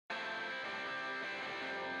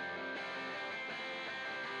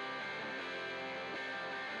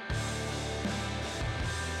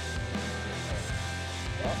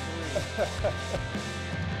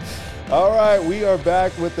All right, we are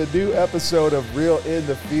back with a new episode of Real in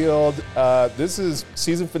the Field. This is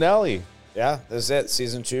season finale. Yeah, this is it.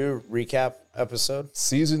 Season 2 recap episode.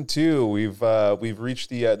 Season 2. We've reached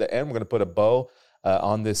the end. We're going to put a bow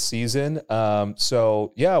on this season.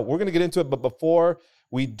 So yeah, we're going to get into it. But before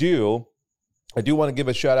we do, I do want to give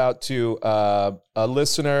a shout out to a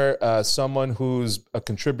listener, someone who's a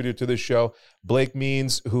contributor to this show, Blake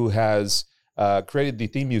Means, who has created the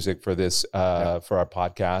theme music for this for our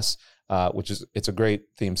podcast. It's a great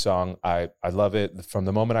theme song. I love it from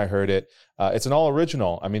the moment I heard it. It's an all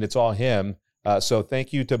original. I mean, it's all him. So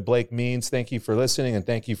thank you to Blake Means. Thank you for listening, and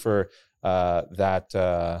thank you for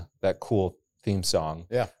that cool theme song.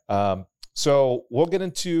 Yeah. So we'll get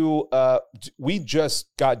into. We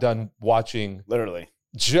just got done watching. Literally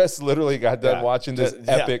got done watching this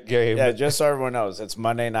epic game. Yeah, just so everyone knows, it's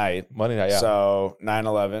Monday night. Yeah. So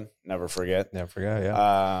 9/11, never forget.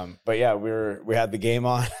 Yeah. But yeah, we had the game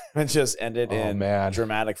on. It just ended in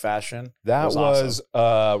dramatic fashion. That was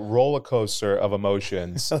a roller coaster of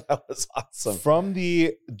emotions. That was awesome. From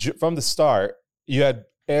the start, you had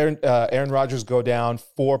Aaron Rodgers go down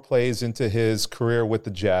 4 plays into his career with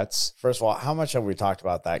the Jets. First of all, how much have we talked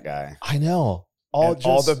about that guy? I know. All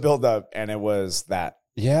the build up, and it was that.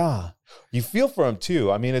 Yeah. You feel for him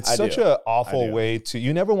too. I mean, it's such an awful way to,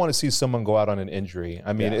 you never want to see someone go out on an injury.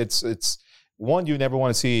 I mean, it's one, you never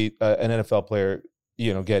want to see an NFL player,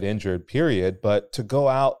 get injured, period. But to go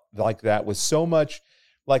out like that with so much,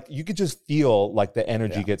 like you could just feel like the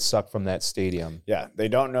energy gets sucked from that stadium. Yeah. They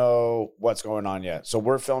don't know what's going on yet. So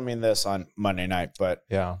we're filming this on Monday night, but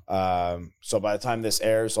so by the time this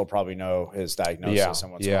airs, they'll probably know his diagnosis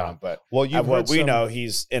and what's going on. But we know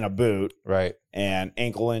he's in a boot, right? And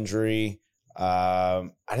ankle injury. I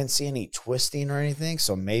didn't see any twisting or anything,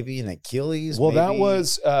 so maybe an Achilles. Well, that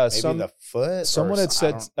was the foot. Someone had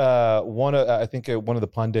said I think one of the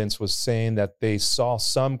pundits was saying that they saw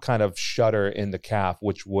some kind of shudder in the calf,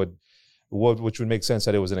 which would make sense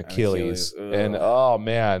that it was an Achilles. And oh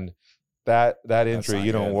man, that injury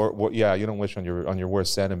you don't wish on your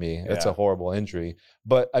worst enemy. It's a horrible injury.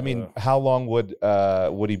 But I mean, how long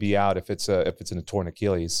would he be out if it's a torn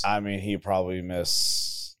Achilles? I mean, he probably miss.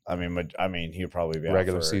 I mean, he'd probably be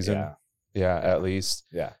regular out for, season. Yeah, at least.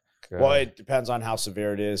 Yeah. Good. Well, it depends on how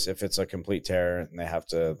severe it is. If it's a complete tear and they have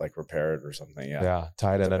to like repair it or something. Yeah. Yeah.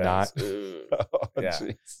 Tied in a knot. Yeah.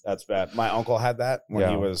 Geez. That's bad. My uncle had that when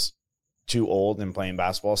he was too old and playing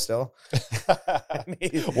basketball still.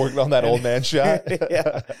 Working on that old man shot.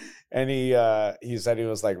 Yeah. And he said he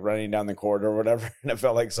was like running down the court or whatever, and it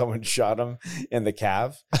felt like someone shot him in the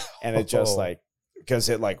calf. And it just because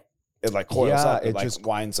it coils up, it just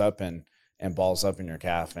winds up and balls up in your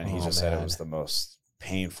calf. And he just said it was the most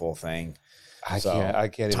painful thing. I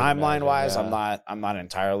can't timeline wise, I'm not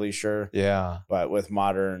entirely sure. Yeah. But with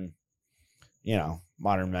modern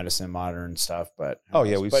medicine, modern stuff. But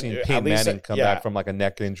we've seen Peyton Manning come back from like a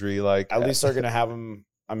neck injury. Like at least they're gonna have him.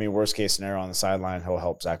 I mean, worst case scenario on the sideline, he'll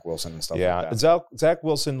help Zach Wilson and stuff like that. Zach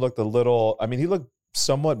Wilson looked a little, I mean, he looked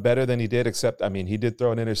somewhat better than he did, except, I mean, he did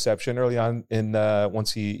throw an interception early on in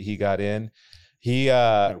once he got in. He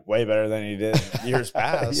way better than he did years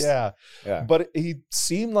past. Yeah. But he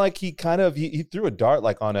seemed like he kind of he threw a dart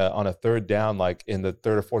like on a third down, like in the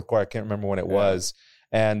third or fourth quarter. I can't remember when it was.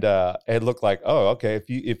 And it looked like,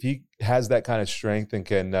 if he has that kind of strength and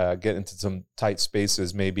can get into some tight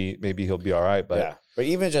spaces, maybe he'll be all right. But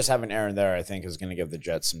even just having Aaron there, I think is going to give the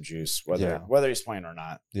Jets some juice, whether he's playing or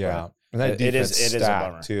not. Yeah, and that defense it is a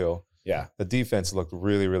bummer too. Yeah, the defense looked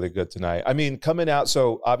really, really good tonight. I mean, coming out,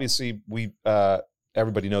 so obviously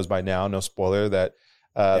everybody knows by now, no spoiler, that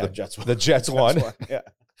the Jets won.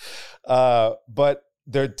 Yeah, but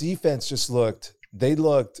their defense just looked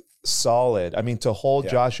solid. I mean, to hold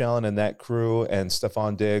Josh Allen and that crew and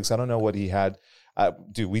Stephon Diggs, I don't know what he had.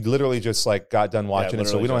 Dude, we literally just got done watching it,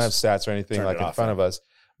 so we don't have stats or anything in front of us.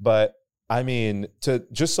 But I mean, to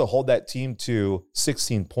hold that team to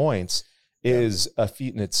 16 points is a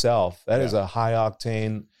feat in itself. That is a high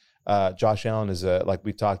octane. Josh Allen is like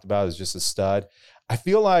we talked about, is just a stud. I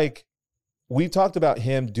feel like we talked about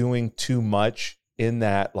him doing too much in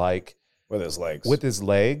that, like with his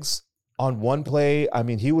legs. On one play, I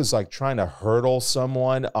mean, he was like trying to hurdle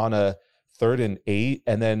someone on a 3rd and 8.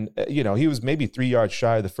 And then, he was maybe 3 yards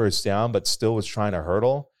shy of the first down, but still was trying to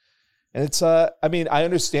hurdle. And it's, I mean, I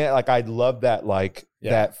understand, like, I love that,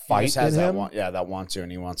 that fight in him. That wants to,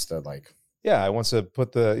 and he wants to, Yeah, he wants to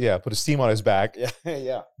put a steam on his back.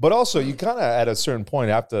 Yeah. But also, you kind of at a certain point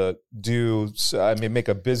have to make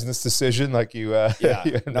a business decision, like you. No,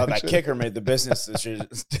 that kicker made the business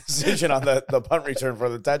decision on the punt return for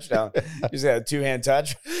the touchdown. He's got a 2-hand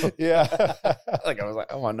touch. Yeah,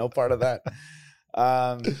 I want no part of that.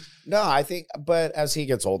 No, I think, but as he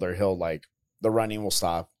gets older, he'll the running will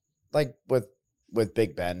stop. Like with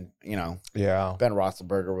Big Ben, Yeah. Ben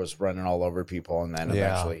Roethlisberger was running all over people, and then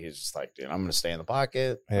eventually he's just like, dude, I'm going to stay in the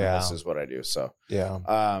pocket. Yeah. This is what I do. So, yeah.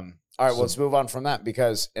 All right, let's move on from that,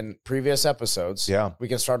 because in previous episodes, we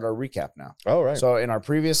can start our recap now. Oh, right. So in our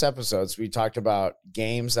previous episodes, we talked about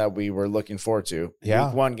games that we were looking forward to. Yeah.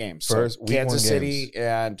 Week 1 games. First, so Kansas City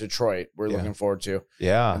and Detroit, we're looking forward to.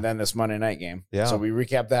 Yeah. And then this Monday night game. Yeah. So we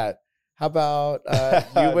recap that. How about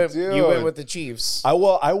you went with the Chiefs? I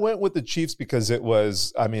went with the Chiefs because it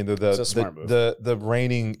was, the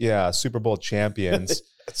reigning Super Bowl champions.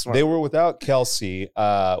 They were without Kelsey,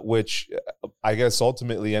 which I guess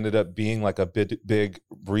ultimately ended up being like a big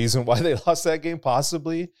reason why they lost that game,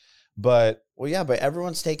 possibly. But but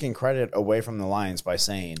everyone's taking credit away from the Lions by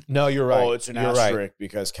saying, no, you're right. Oh, it's an asterisk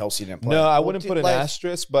because Kelsey didn't play. No, I wouldn't put an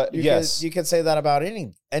asterisk, but yes. You could say that about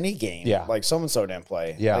any game. Yeah. Like so-and-so didn't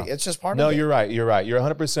play. Yeah. Like, it's just part of it. No, you're right. You're right. You're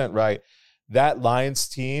 100% right. That Lions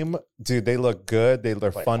team, dude, they look good.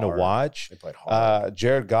 They're fun to watch. They played hard.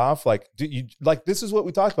 Jared Goff, this is what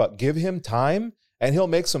we talked about. Give him time and he'll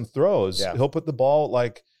make some throws. Yeah. He'll put the ball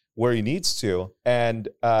where he needs to. And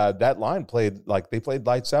that line played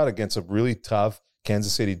lights out against a really tough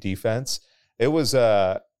Kansas City defense. It was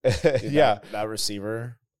that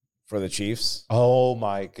receiver for the Chiefs. Oh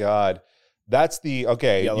my God. That's you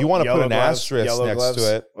want to put an asterisk next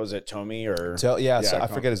to it. Was it Tommy or I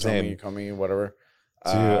forget his name. Tommy, whatever.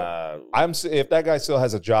 Dude, if that guy still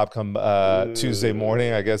has a job come Tuesday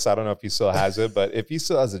morning, I guess I don't know if he still has it, but if he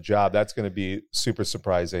still has a job, that's going to be super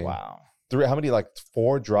surprising. Wow. How many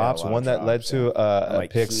 4 drops? One that led to a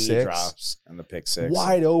pick 6. Drops and the pick 6.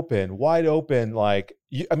 Wide open.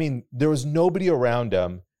 There was nobody around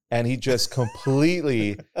him, and he just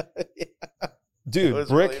completely, dude,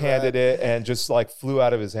 brick-handed it and just flew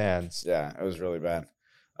out of his hands. Yeah, it was really bad.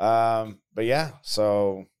 But yeah,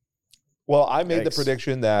 so. Well, I made the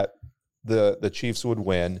prediction that the Chiefs would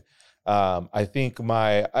win. I think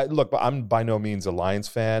I'm by no means a Lions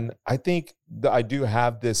fan. I think I do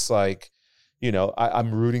have this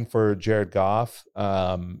I'm rooting for Jared Goff.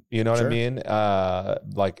 You know what I mean?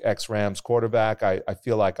 Ex-Rams quarterback. I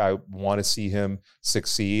feel like I want to see him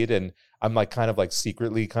succeed, and I'm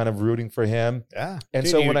secretly rooting for him. Yeah. And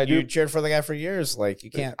dude, so when you cheered for the guy for years,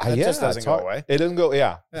 you can't. That just doesn't go away. It doesn't go.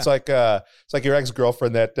 Yeah. It's like your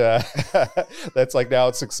ex-girlfriend that that's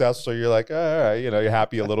now successful. So you're all right, you're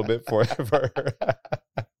happy a little bit for her.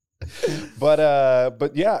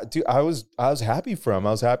 But yeah, dude, I was happy for him.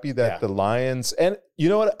 I was happy that the Lions, and you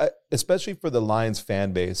know what, especially for the Lions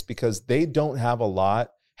fan base, because they haven't had a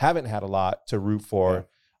lot to root for.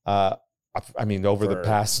 Over the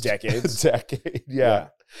past decade. Yeah.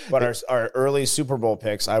 But our early Super Bowl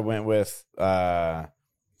picks, I went with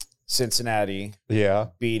Cincinnati. Yeah.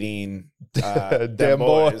 Beating them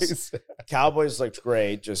boys. Cowboys looked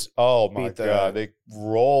great. They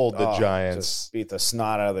rolled the Giants. Just beat the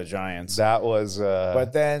snot out of the Giants. That was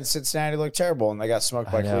but then Cincinnati looked terrible and they got smoked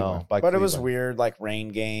by Cleveland. It was weird,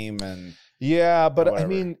 rain game and but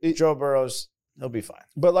Joe Burrow's, he'll be fine.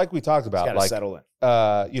 But like we talked about, settle in.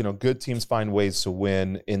 Good teams find ways to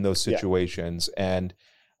win in those situations. And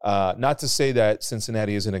not to say that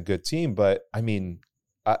Cincinnati isn't a good team, but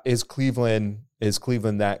is Cleveland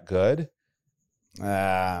that good? They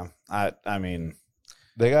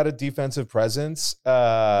got a defensive presence. They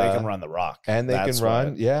can run the rock, and they can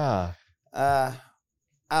run. Yeah. I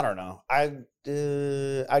don't know. I'd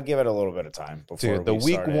give it a little bit of time before. Dude, the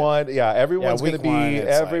week 1, everyone's going to be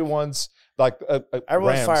everyone's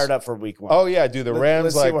everyone's Rams. Fired up for week 1. Oh yeah, dude, the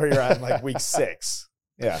Rams. Let's see where you're at, week 6.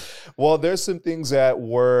 Yeah. Well, there's some things that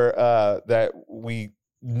were that we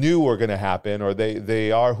knew were going to happen, or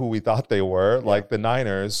they are who we thought they were, like the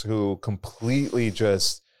Niners, who completely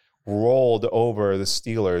just rolled over the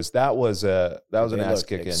Steelers. That was an ass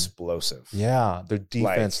kicking. Explosive. Yeah, their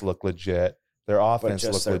defense looked legit. Their offense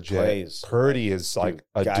looked legit. Plays, Purdy is a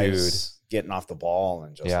dude getting off the ball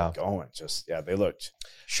and just going. They looked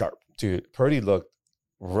sharp. Dude, Purdy looked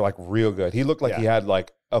real good. He looked like he had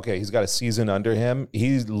he's got a season under him.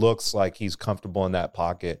 He looks like he's comfortable in that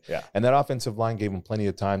pocket. Yeah. And that offensive line gave him plenty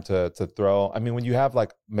of time to throw. When you have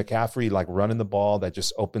McCaffrey running the ball, that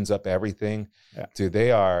just opens up everything. Yeah. Dude,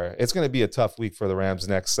 it's going to be a tough week for the Rams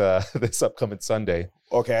next this upcoming Sunday.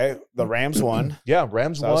 Okay, the Rams won. Yeah,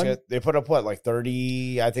 Rams won. They put up what, like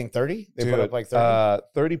 30? I think 30. They put up like 30.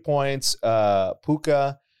 30 points.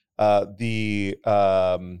 Puka, the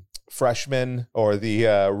freshman or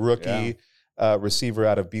the rookie receiver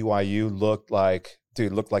out of BYU looked like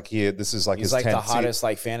this is like he's his like 10th the hottest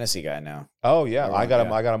like fantasy guy now. Oh yeah, I got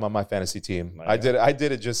him on my fantasy team. I did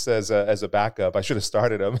it just as a backup. I should have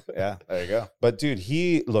started him. Yeah, there you go. But dude,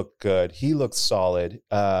 he looked good. He looked solid.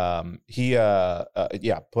 He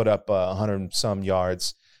put up 100 some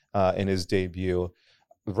yards in his debut.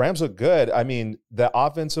 The Rams look good. I mean, the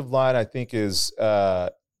offensive line I think is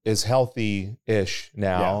healthy-ish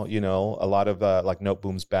now. Yeah. You know, a lot of like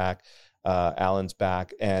Noteboom's back, Allen's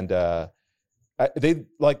back, and they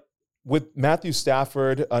like with Matthew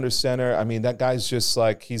Stafford under center. I mean, that guy's just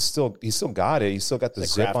like he's still got it. He's still got the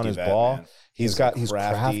zip on his ball. Man. He's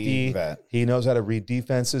crafty. Vet. He knows how to read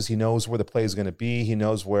defenses. He knows where the play is going to be. He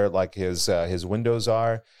knows where like his windows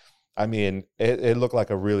are. I mean, it looked like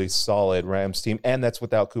a really solid Rams team, and that's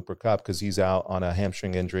without Cooper Kupp because he's out on a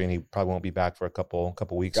hamstring injury and he probably won't be back for a couple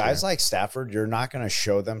weeks. Guys like Stafford, you're not going to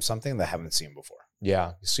show them something they haven't seen before.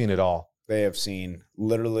 Yeah, you've seen it all. They have seen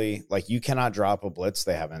literally, like, you cannot drop a blitz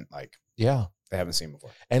they haven't seen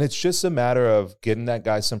before. And it's just a matter of getting that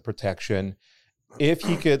guy some protection. If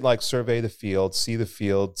he could like survey the field, see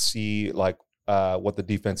like what the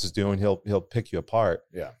defense is doing, he'll pick you apart.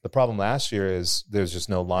 Yeah. The problem last year is there's just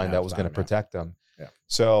no line that was going to protect him. Yeah.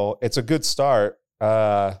 So it's a good start.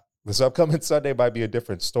 This upcoming Sunday might be a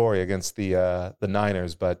different story against the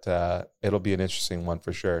Niners, but it'll be an interesting one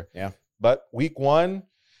for sure. Yeah. But week 1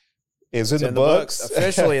 is in the books.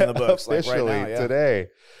 Officially in the books. Officially like right now, today.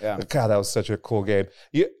 Yeah. God, that was such a cool game.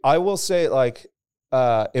 I will say, like,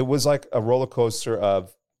 it was like a roller coaster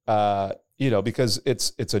of, because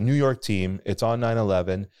it's a New York team. It's on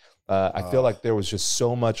 9/11. I feel like there was just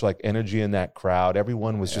so much like energy in that crowd.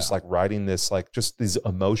 Everyone was just like riding this, like just these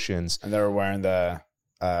emotions. And they were wearing the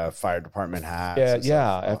fire department hats.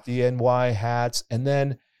 FDNY hats. And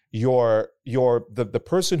then the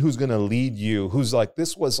person who's going to lead you, who's like,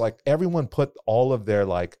 this was like, everyone put all of their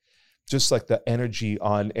like, just like the energy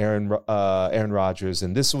on Aaron Rodgers.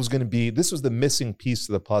 And this was the missing piece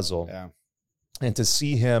to the puzzle. Yeah. And to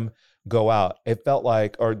see him go out, it felt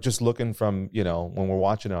like, or just looking from, when we're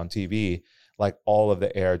watching it on TV, like all of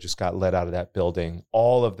the air just got let out of that building.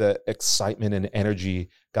 All of the excitement and energy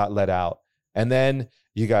got let out. And then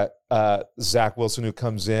you got Zach Wilson who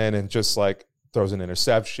comes in and just like throws an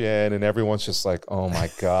interception, and everyone's just like, oh my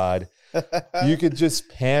God. You could just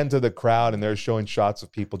pan to the crowd and they're showing shots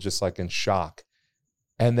of people just like in shock.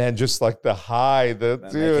 And then just like the high, the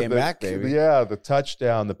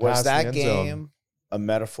touchdown, the pass. Was that in the end game zone. A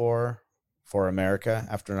metaphor for America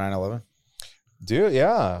after 9/11? Dude,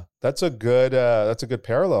 yeah. That's a good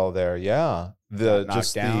parallel there. Yeah.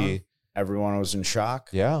 Everyone was in shock.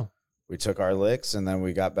 Yeah. We took our licks and then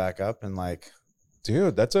we got back up and like,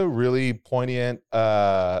 dude, that's a really poignant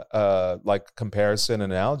like comparison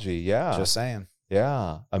analogy. Yeah. Just saying.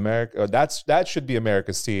 Yeah. America, that should be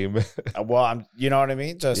America's team. Well, you know what I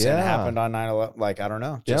mean? Just it happened on 9/11. Like, I don't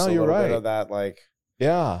know. Just you're right. Bit of that, like.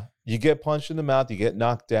 Yeah. You get punched in the mouth, you get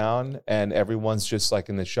knocked down, and everyone's just like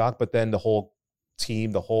in the shock. But then the whole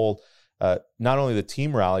team, not only the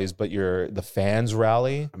team rallies, but the fans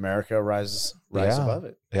rally. America rise above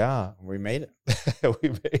it. Yeah. We made it. We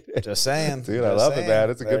made it. Just saying. Dude, I love it,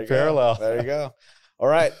 man. It's a good parallel. There you go. All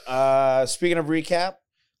right. Speaking of recap,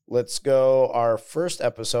 let's go. Our first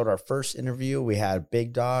episode, our first interview, we had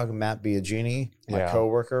Big Dog, Matt Biagini, my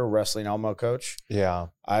coworker, Wrestling Elmo coach. Yeah.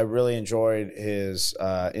 I really enjoyed his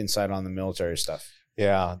insight on the military stuff.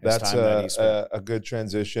 Yeah, that's a good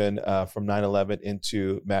transition from 9/11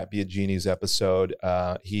 into Matt Biagini's episode.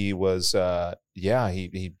 He was,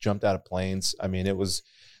 he jumped out of planes. I mean, it was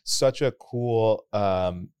such a cool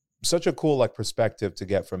like perspective to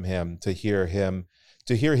get from him, to hear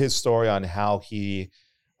his story on how he,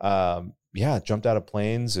 jumped out of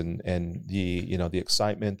planes and the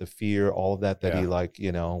excitement, the fear, all of that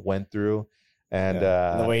he went through. And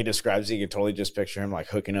the way he describes it, you can totally just picture him like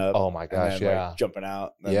hooking up. Oh my gosh, like, jumping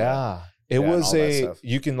out. It was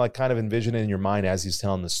you can like kind of envision it in your mind as he's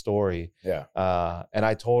telling the story. Yeah. And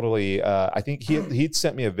I totally, I think he'd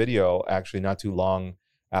sent me a video actually not too long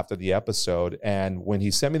after the episode. And when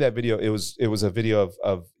he sent me that video, it was a video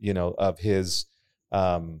of his,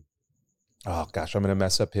 oh gosh, I'm going to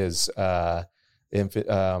mess up his,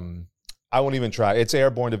 I won't even try. It's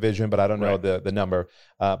Airborne Division, but I don't know the number.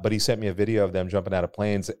 But he sent me a video of them jumping out of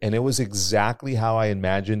planes, and it was exactly how I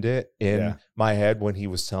imagined it in my head when he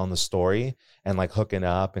was telling the story and like hooking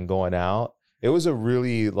up and going out. It was a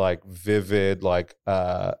really like vivid, like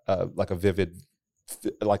a vivid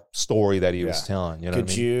like story that he was telling. You know,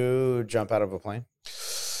 could you jump out of a plane?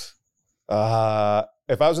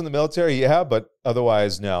 If I was in the military, yeah, but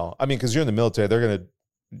otherwise, no. I mean, because you're in the military,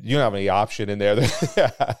 you don't have any option in there.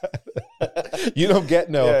 You don't get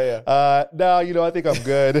no. No, I think I'm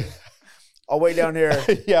good. I'll wait down here.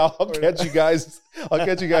 Yeah, I'll catch you guys. I'll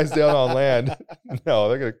catch you guys down on land. No,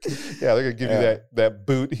 they're gonna give you that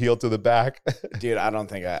boot heel to the back. Dude, I don't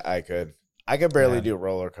think I could. I could barely do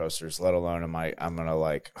roller coasters, let alone I'm gonna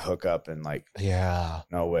like hook up and like. Yeah.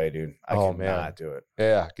 No way, dude. I cannot do it.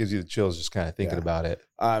 Yeah, gives you the chills just kind of thinking about it.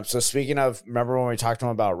 So speaking of, remember when we talked to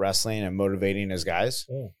him about wrestling and motivating his guys?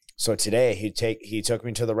 Mm. So today he took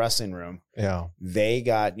me to the wrestling room. Yeah. They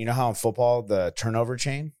got, you know how in football the turnover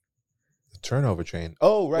chain. Turnover chain.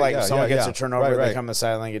 Oh, right. Like someone gets a turnover, they come to the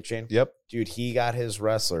sideline, get chain. Yep. Dude, he got his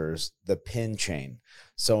wrestlers the pin chain.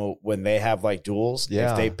 So when they have like duels,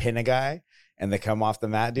 if they pin a guy and they come off the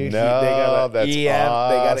mat, dude, they got an EM.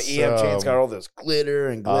 Awesome. They got an EM chain. It's got all this glitter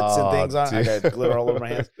and glitz and things on it. I got glitter all over my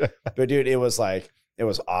hands. But dude, it was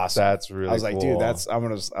awesome. That's really cool. I was like, dude, I'm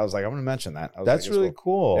gonna mention that. That's really like,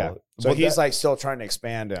 cool. Yeah. So he's like still trying to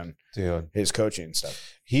expand on his coaching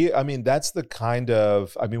stuff. That's the kind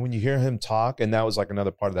of, when you hear him talk, and that was like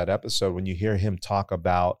another part of that episode, when you hear him talk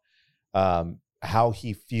about how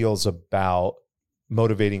he feels about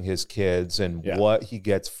motivating his kids and what he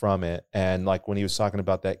gets from it. And like when he was talking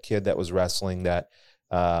about that kid that was wrestling that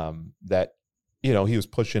he was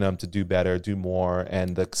pushing him to do better, do more,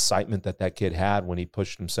 and the excitement that kid had when he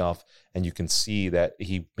pushed himself, and you can see that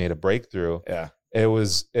he made a breakthrough. Yeah. It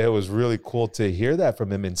was really cool to hear that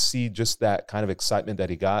from him and see just that kind of excitement that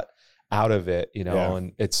he got out of it,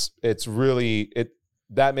 and it's really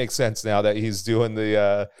that makes sense now that he's doing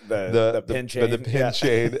the pin chain. The pin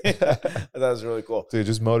chain. That was really cool. Dude,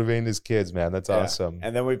 just motivating his kids, man. That's awesome.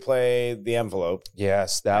 And then we played the envelope.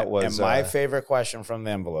 Yes, that was. And my favorite question from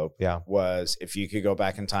the envelope was if you could go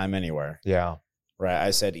back in time anywhere. Yeah. Right.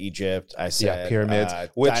 I said Egypt. I said pyramids.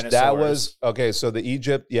 Which dinosaurs. That was okay. So the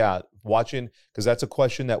Egypt, watching, because that's a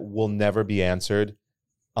question that will never be answered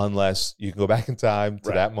unless you can go back in time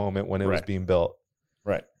to that moment when it was being built.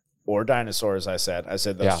 Right. Or dinosaurs, I said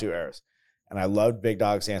those two eras. And I loved Big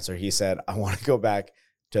Dog's answer. He said, I want to go back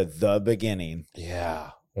to the beginning.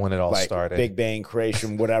 Yeah. When it all started. Big Bang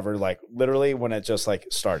creation, whatever, like literally when it just like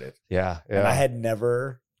started. Yeah. And I had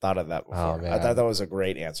never thought of that before. I thought that was a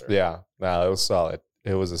great answer. Yeah. No, it was solid.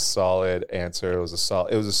 It was a solid answer. It was a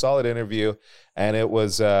solid interview. And it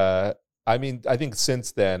was, I think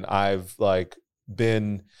since then I've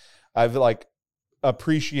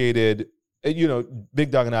appreciated, Big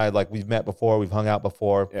Dog and I, like, we've met before, we've hung out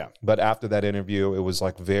before. Yeah. But after that interview, it was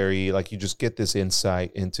like very, like, you just get this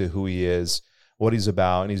insight into who he is, what he's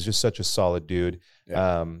about. And he's just such a solid dude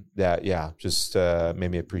just made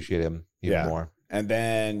me appreciate him even more. And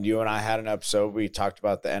then you and I had an episode. We talked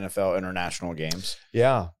about the NFL international games.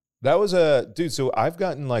 Yeah. That was dude. So I've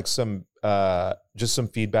gotten like some, just some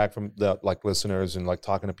feedback from the like listeners and like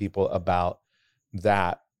talking to people about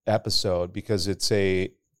that episode, because it's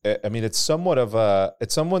somewhat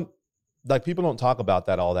like people don't talk about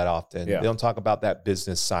that all that often. Yeah. They don't talk about that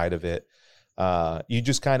business side of it. You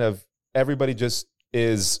just kind of, everybody just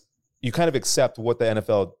you kind of accept what the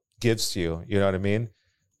NFL gives to you. You know what I mean?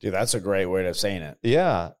 Dude, that's a great way of saying it.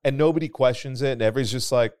 Yeah. And nobody questions it. And everybody's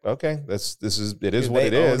just like, okay, it is what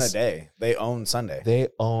it is. They own a day. They own Sunday. They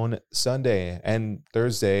own Sunday and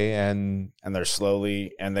Thursday and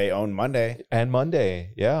they own Monday. And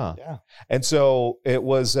Monday. Yeah. Yeah. And so it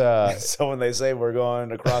was so when they say we're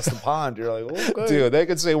going across the pond, you're like, oh, good. Dude, they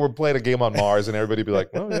could say we're playing a game on Mars and everybody be like,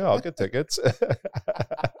 oh yeah, I'll get tickets.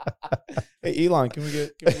 Hey Elon, can we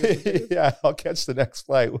get tickets? Yeah, I'll catch the next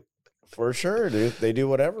flight. For sure, dude. They do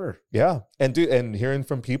whatever. Yeah. And hearing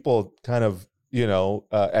from people kind of,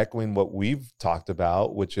 echoing what we've talked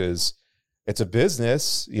about, which is it's a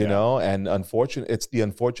business, you know, and it's the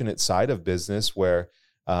unfortunate side of business where,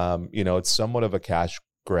 it's somewhat of a cash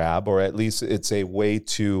grab, or at least it's a way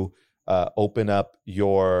to open up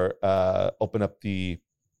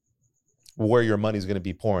where your money's going to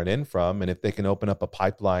be pouring in from. And if they can open up a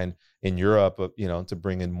pipeline in Europe, to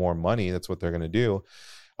bring in more money, that's what they're going to do.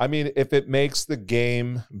 I mean, if it makes the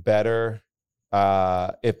game better,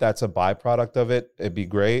 if that's a byproduct of it, it'd be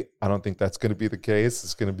great. I don't think that's going to be the case.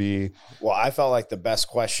 It's going to be... Well, I felt like the best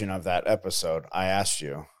question of that episode, I asked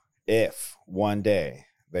you, if one day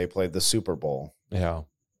they played the Super Bowl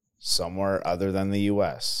somewhere other than the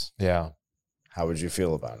U.S., how would you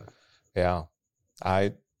feel about it? Yeah.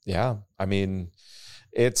 I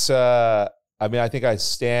think I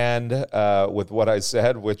stand with what I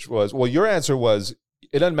said, which was, well, your answer was,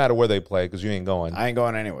 it doesn't matter where they play because you ain't going. I ain't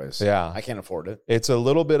going anyways. Yeah. I can't afford it. It's a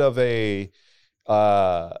little bit of a,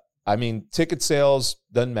 I mean, ticket sales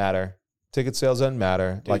doesn't matter. Ticket sales doesn't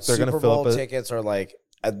matter. Dude, like they're going to Super fill Bowl up. tickets are like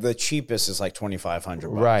the cheapest is like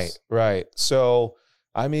 $2,500. Right. So,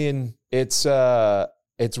 I mean, it's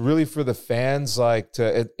really for the fans. Like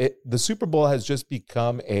the Super Bowl has just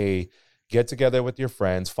become a get together with your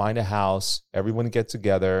friends, find a house, everyone get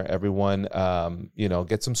together, everyone,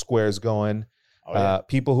 get some squares going. Oh, yeah.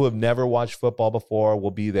 People who have never watched football before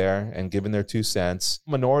will be there and giving their 2 cents.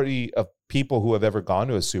 Minority of people who have ever gone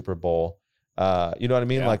to a Super Bowl, you know what I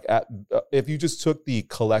mean? Yeah. Like if you just took the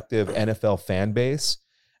collective NFL fan base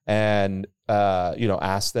and,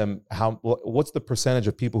 asked them what's the percentage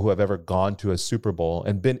of people who have ever gone to a Super Bowl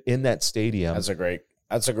and been in that stadium?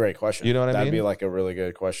 That's a great question. You know what I mean? That'd be like a really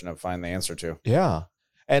good question to find the answer to. Yeah.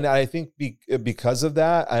 And I think because of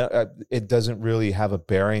that, it doesn't really have a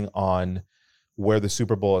bearing on where the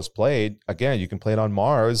Super Bowl is played. Again, you can play it on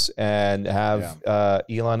Mars and have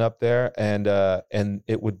Elon up there, and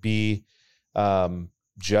it would be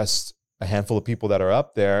just a handful of people that are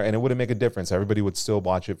up there, and it wouldn't make a difference. Everybody would still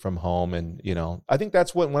watch it from home, and I think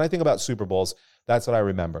that's when I think about Super Bowls, that's what I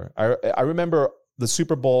remember. I remember the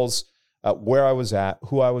Super Bowls, where I was at,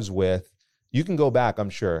 who I was with. You can go back, I'm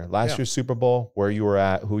sure. Last year's Super Bowl, where you were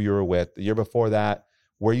at, who you were with. The year before that,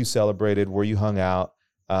 where you celebrated, where you hung out.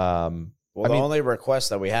 The only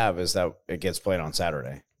request that we have is that it gets played on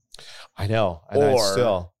Saturday. I know. And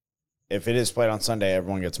still, if it is played on Sunday,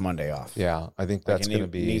 everyone gets Monday off. Yeah, I think that's going to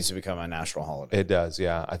be... It needs to become a national holiday. It does,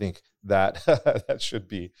 yeah. I think that that should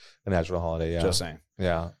be a national holiday, yeah. Just saying.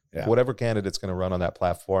 Yeah. Whatever candidate's going to run on that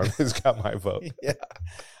platform has got my vote. Yeah.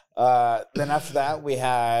 Then after that, we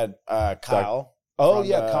had Kyle.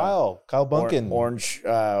 Kyle Bunkin. Orange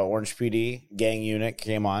PD gang unit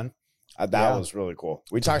came on. That was really cool.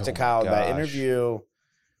 We talked to Kyle. That interview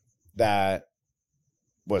that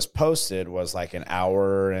was posted was like an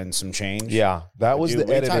hour and some change. Yeah, that was the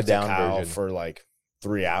edited down version for like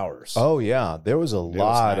 3 hours. Oh yeah, there was a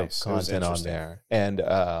lot of content on there, and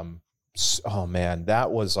oh man,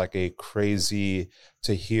 that was like a crazy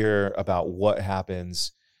to hear about what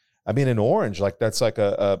happens. I mean, in Orange, like that's like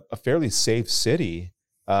a fairly safe city.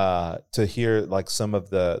 To hear like some of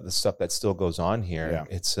the stuff that still goes on here,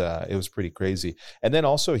 it was pretty crazy. And then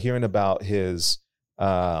also hearing about his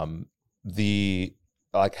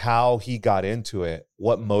like how he got into it,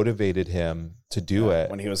 what motivated him to do it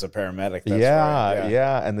when he was a paramedic.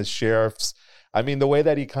 Yeah. And the sheriffs, I mean, the way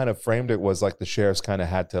that he kind of framed it was like the sheriffs kind of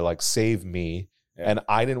had to like save me, and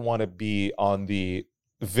I didn't want to be on the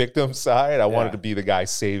victim side. I wanted to be the guy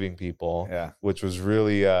saving people, which was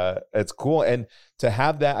really it's cool. And to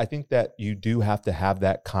have that, I think that you do have to have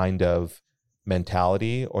that kind of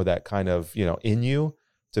mentality or that kind of in you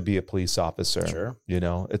to be a police officer. Sure.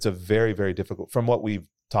 It's a very, very difficult, from what we've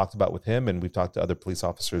talked about with him, and we've talked to other police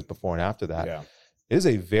officers before and after that, it is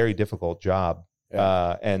a very difficult job.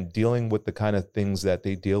 And dealing with the kind of things that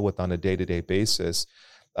they deal with on a day-to-day basis.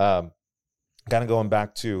 Kind of going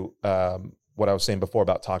back to what I was saying before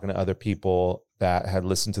about talking to other people that had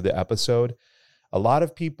listened to the episode. A lot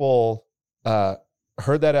of people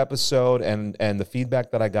heard that episode, and the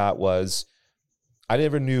feedback that I got was, I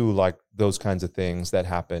never knew like those kinds of things that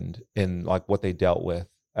happened in like what they dealt with.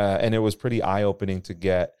 And it was pretty eye-opening to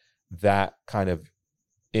get that kind of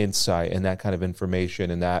insight and that kind of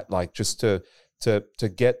information, and that like just to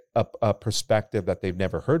get a perspective that they've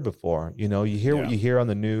never heard before. You hear what you hear on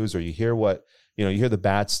the news, or you hear what, you hear the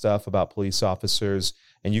bad stuff about police officers,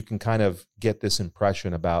 and you can kind of get this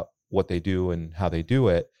impression about what they do and how they do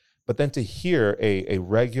it. But then to hear a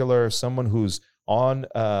regular, someone who's on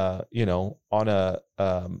an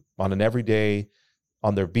everyday,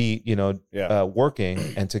 on their beat, working,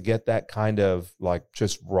 and to get that kind of like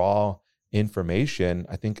just raw information,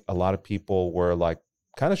 I think a lot of people were like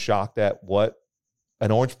kind of shocked at what an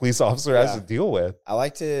Orange police officer has to deal with. I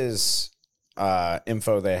liked his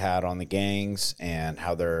info they had on the gangs and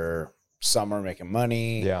how some are making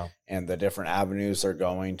money, and the different avenues they're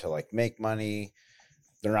going to like make money.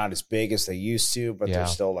 They're not as big as they used to, but they're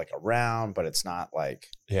still like around, but it's not like,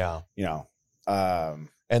 and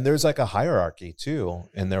there's like a hierarchy too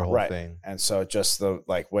in their whole thing. And so just the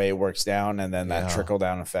like way it works down, and then that trickle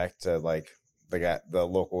down effect to like the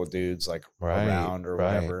local dudes like around or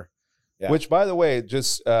whatever. Yeah. Which, by the way,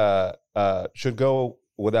 just should go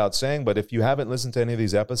without saying, but if you haven't listened to any of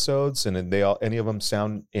these episodes and any of them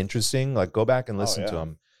sound interesting, like go back and listen to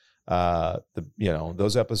them.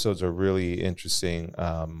 Those episodes are really interesting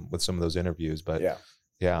with some of those interviews. But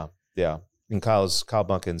yeah. And Kyle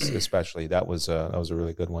Bunkin's especially, that was a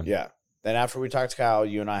really good one. Yeah. Then after we talked to Kyle,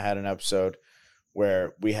 you and I had an episode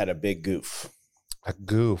where we had a big goof. A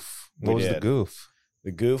goof. What was the goof?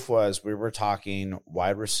 The goof was we were talking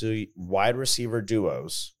wide receiver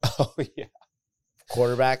duos. Oh, yeah.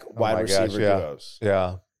 Quarterback, wide receiver duos.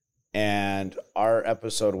 Yeah. And our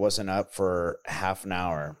episode wasn't up for half an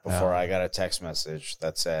hour before I got a text message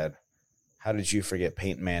that said, how did you forget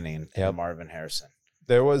Peyton Manning and Marvin Harrison?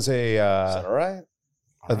 There was a... Is that all right?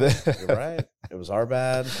 All right. You're right. It was our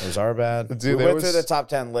bad. Dude, we went through the top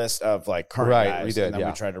 10 list of like current guys. We did, and then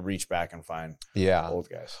we tried to reach back and find old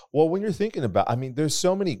guys. Well, when you're thinking about, I mean, there's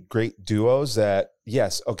so many great duos that,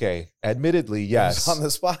 yes, okay, admittedly, yes. It was on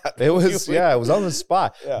the spot. It was, it was on the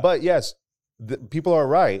spot. Yeah. But yes, people are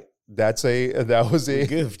right. That was a... We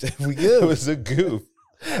goofed. It was a goof.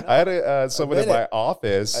 I had someone in my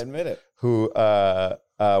office. I admit it. Who...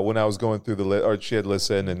 when I was going through the list, or she had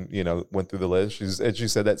listened and, went through the list, she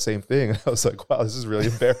said that same thing. I was like, wow, this is really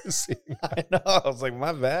embarrassing. I know. I was like,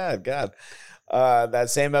 my bad. God.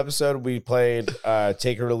 That same episode, we played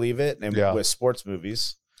Take It or Leave It with sports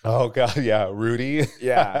movies. Oh, God. Yeah. Rudy.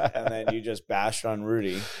 Yeah. And then you just bashed on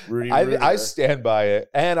Rudy. I stand by it.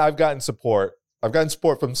 And I've gotten support. I've gotten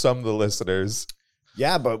support from some of the listeners.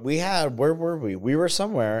 Yeah, but where were we? We were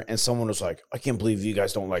somewhere and someone was like, I can't believe you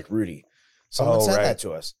guys don't like Rudy. Someone said that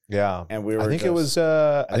to us. Yeah. And we were I think it was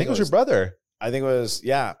your brother. I think it was,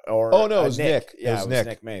 Or no, it was Nick. Yeah, it was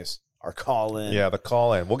Nick Mays. Our call-in. Yeah, the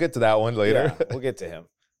call-in. We'll get to that one later. Yeah, we'll get to him.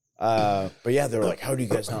 But yeah, they were like, how do you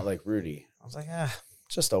guys not like Rudy? I was like,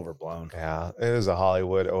 just overblown. Yeah, it is a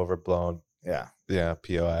Hollywood overblown. Yeah. Yeah,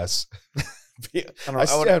 POS. I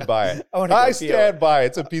stand by it. I stand by it.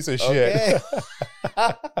 It's a piece of shit.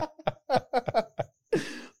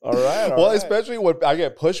 All right. Especially when I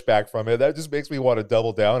get pushback from it, that just makes me want to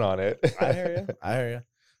double down on it. I hear you.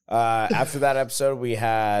 After that episode, we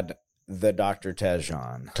had the Dr. Tej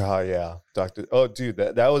on. Oh yeah, Doctor. Oh, dude,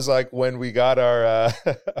 that was like when we got our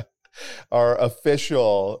our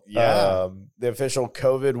official the official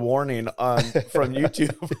COVID warning from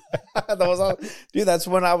YouTube. That was all, dude. That's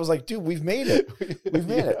when I was like, dude, we've made it. We've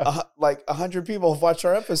made it. Like 100 people have watched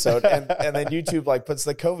our episode, and then YouTube like puts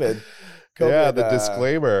the COVID, the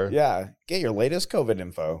disclaimer. Get your latest COVID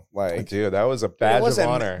info. Like, dude, that was a badge of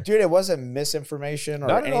honor. Dude, it wasn't misinformation or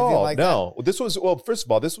not anything like that. No, this was, first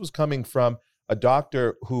of all, this was coming from a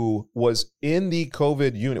doctor who was in the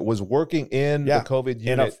COVID unit, was working in the COVID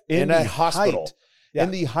unit in a hospital.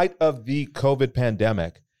 In the height of the COVID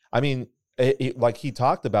pandemic. I mean, like he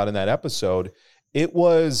talked about in that episode, he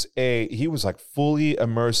was like fully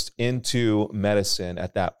immersed into medicine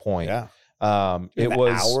at that point. Yeah. It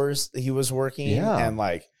was hours he was working,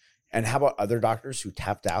 and how about other doctors who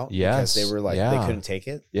tapped out because they were like they couldn't take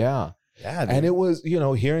it? Yeah, dude. And it was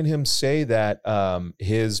hearing him say that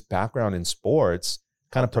his background in sports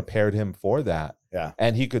kind of prepared him for that. Yeah,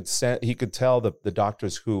 and he could tell the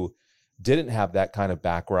doctors who didn't have that kind of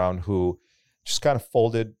background, who just kind of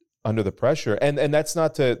folded under the pressure, and that's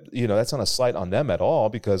not that's not a slight on them at all,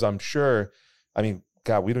 because I'm sure, I mean,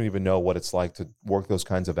 God, we don't even know what it's like to work those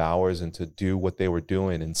kinds of hours and to do what they were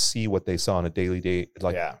doing and see what they saw on a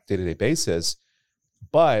day-to-day basis.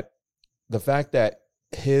 But the fact that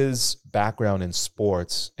his background in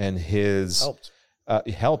sports and his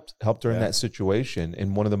helped during that situation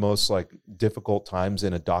in one of the most like difficult times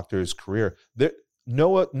in a doctor's career.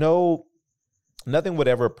 Nothing would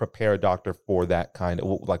ever prepare a doctor for that kind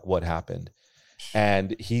of like what happened.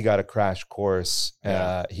 And he got a crash course.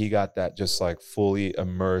 He got that just like fully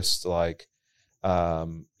immersed, like,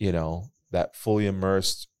 that fully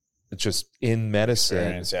immersed just in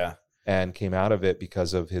medicine, and came out of it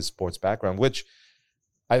because of his sports background, which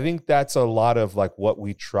I think that's a lot of like what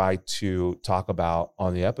we try to talk about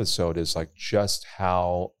on the episode, is like just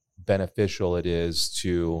how beneficial it is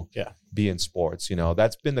to be in sports.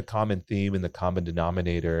 That's been the common theme and the common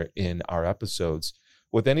denominator in our episodes.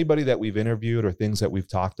 With anybody that we've interviewed or things that we've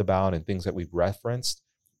talked about and things that we've referenced,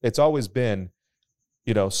 it's always been,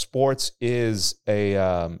 sports is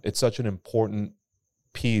it's such an important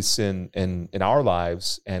piece in our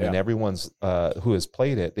lives and in everyone's who has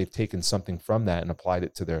played it. They've taken something from that and applied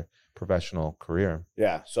it to their professional career.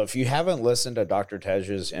 Yeah. So if you haven't listened to Dr.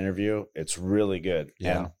 Tej's interview, it's really good.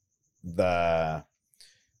 Yeah. And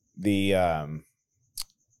the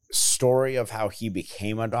story of how he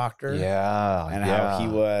became a doctor, and how he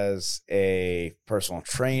was a personal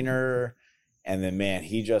trainer, and then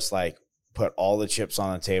he just like put all the chips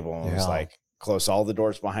on the table and was like, closed all the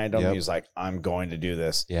doors behind him. He was like, I'm going to do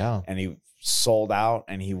this. And he sold out,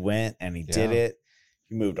 and he went and he did it.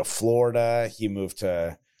 He moved to Florida. He moved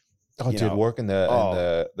to did work in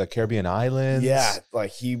the Caribbean islands. Yeah,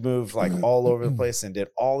 like he moved like all over the place and did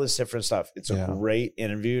all this different stuff. It's a great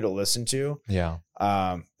interview to listen to. Yeah.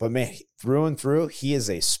 But man, through and through, he is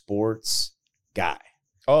a sports guy.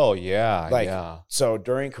 Oh yeah. So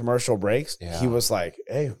during commercial breaks, he was like,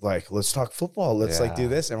 "Hey, like let's talk football. Let's like do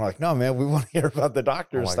this." And we're like, "No, man, we want to hear about the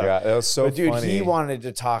doctor stuff." God, that was so funny. Dude, he wanted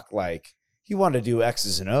to talk he wanted to do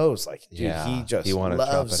X's and O's. Like, dude, he wanted to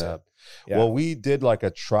chop it up. Yeah. Well, we did like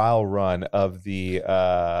a trial run of the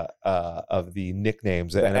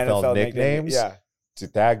nicknames, the NFL nicknames. Yeah.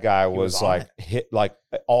 Dude, that guy was like hit like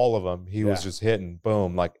all of them. He was just hitting,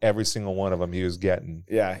 boom, like every single one of them he was getting.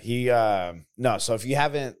 Yeah, he no. So if you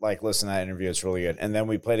haven't like listened to that interview, it's really good. And then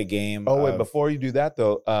we played a game. Oh wait, before you do that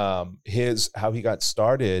though, how he got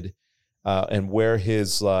started, and where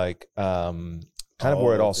his like kind of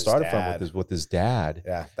where it all started from with his dad.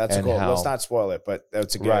 Yeah, that's cool. Let's not spoil it, but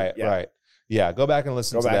that's a good right. Yeah, go back and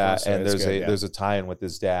listen to that. And there's a tie-in with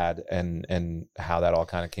his dad and how that all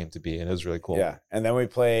kind of came to be, and it was really cool. Yeah, and then we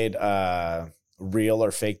played real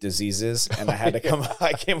or fake diseases, and I had to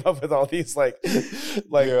I came up with all these like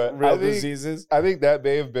real diseases. I think that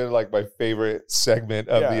may have been like my favorite segment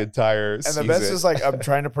of the entire season. And the best is like I'm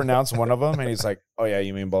trying to pronounce one of them, and he's like, "Oh yeah,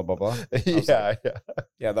 you mean blah blah blah." Yeah,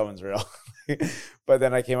 that one's real. But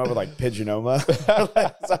then I came up with like pigeonoma.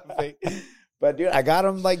 Something. But dude, I got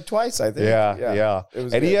him like twice, I think. Yeah. It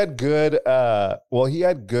was and he had good he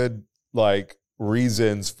had good like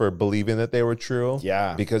reasons for believing that they were true.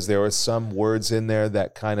 Yeah. Because there were some words in there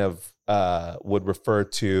that kind of would refer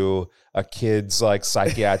to a kid's like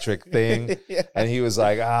psychiatric thing. And he was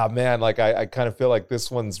like, man, like I kind of feel like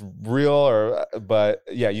this one's real but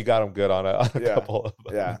yeah, you got him good on a couple of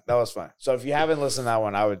them. Yeah, that was fun. So if you haven't listened to that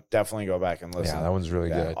one, I would definitely go back and listen. Yeah, that one's really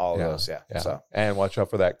good. All of those, So and watch out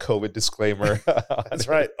for that COVID disclaimer. That's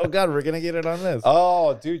right. Oh God, we're gonna get it on this.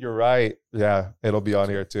 Oh, dude, you're right. Yeah, it'll be on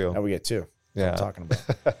here too. Now we get two. Yeah, I'm talking about.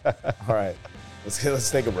 All right. Let's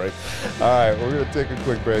take a break. All right, we're going to take a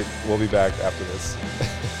quick break. We'll be back after this.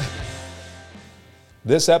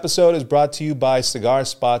 This episode is brought to you by Cigar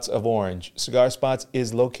Spots of Orange. Cigar Spots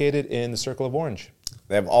is located in the Circle of Orange.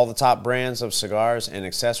 They have all the top brands of cigars and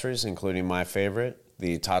accessories, including my favorite,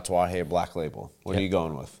 the Tatuaje Black Label. What are you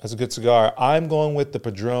going with? That's a good cigar. I'm going with the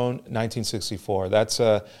Padron 1964. That's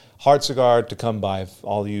a hard cigar to come by.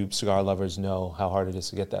 All you cigar lovers know how hard it is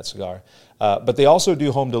to get that cigar. But they also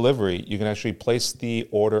do home delivery. You can actually place the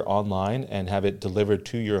order online and have it delivered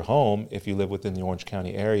to your home if you live within the Orange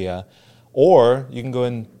County area. Or you can go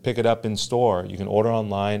and pick it up in store. You can order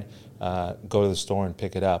online, go to the store and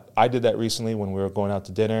pick it up. I did that recently when we were going out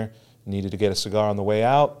to dinner, needed to get a cigar on the way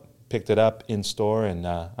out, picked it up in store, and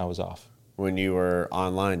I was off. When you were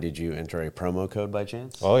online, did you enter a promo code by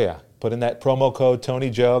chance? Oh, yeah. Put in that promo code Tony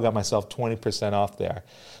Joe, got myself 20% off there.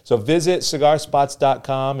 So visit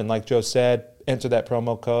cigarspots.com, and like Joe said, enter that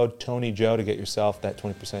promo code Tony Joe to get yourself that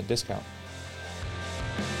 20% discount.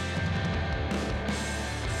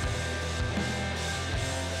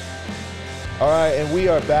 All right, and we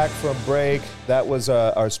are back from break. That was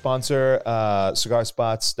our sponsor,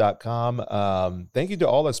 cigarspots.com. Thank you to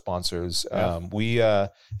all our sponsors. We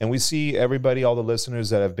see everybody, all the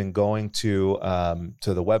listeners that have been going to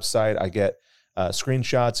the website. I get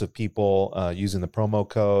screenshots of people using the promo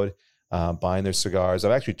code, buying their cigars.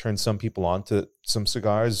 I've actually turned some people on to some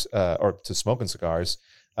cigars or to smoking cigars.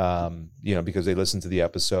 Because they listen to the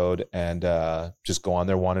episode and just go on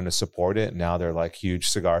there wanting to support it. And now they're like huge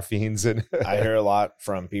cigar fiends. And I hear a lot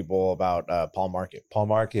from people about Paul Market. Paul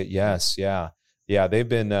Market, yes, yeah. They've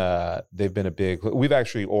been a big. We've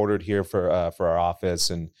actually ordered here for our office,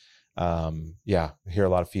 and hear a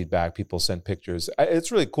lot of feedback. People send pictures.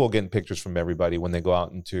 It's really cool getting pictures from everybody when they go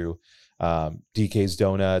out into DK's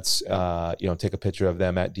Donuts. Take a picture of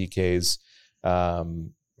them at DK's.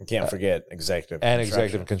 Can't forget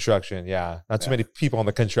executive construction. Yeah, not too many people on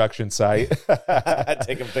the construction site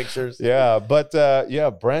taking pictures. Yeah, but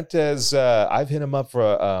Brent has. I've hit him up for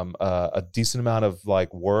a decent amount of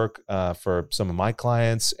like work for some of my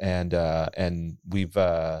clients, and we've.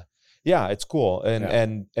 It's cool,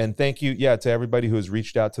 and thank you, to everybody who has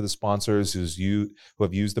reached out to the sponsors, who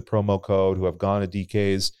have used the promo code, who have gone to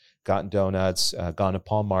DK's, gotten donuts, gone to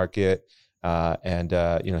Paul Market.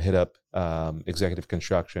 Hit up executive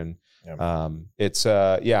construction. We're gonna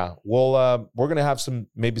have some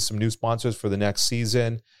new sponsors for the next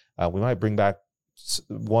season. We might bring back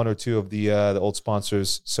one or two of the old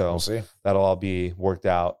sponsors, so we'll see. That'll all be worked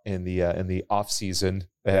out in the off season,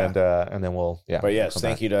 and then we'll But yes,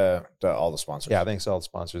 thank you to all the sponsors. Yeah, thanks to all the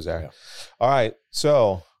sponsors there. Yeah. All right,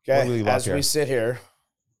 so as we sit here,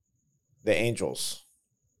 the Angels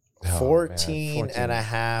 14 and a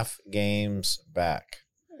half games back.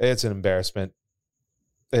 It's an embarrassment.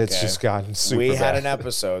 It's just gotten super bad. Had an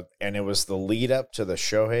episode, and it was the lead up to the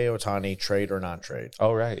Shohei Ohtani trade or not trade.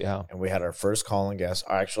 Oh, right, yeah. And we had our first call-in guest,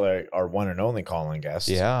 actually our one and only call-in guest.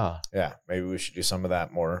 Yeah. Yeah, maybe we should do some of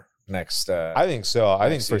that more next. I think so. I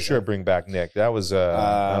think for sure bring back Nick. That was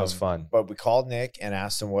fun. But we called Nick and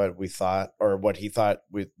asked him what we thought, or what he thought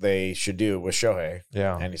they should do with Shohei.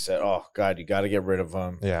 Yeah. And he said, oh, God, you got to get rid of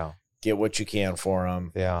him. Yeah. Get what you can for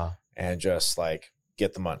him. Yeah. And just,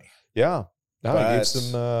 get the money. Yeah. No, he gave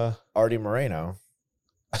some. Artie Moreno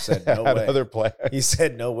said, no way. Another player. He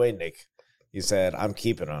said, no way, Nick. He said, I'm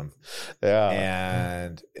keeping him. Yeah.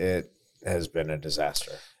 And it has been a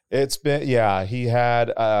disaster. It's been, he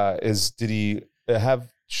had, did he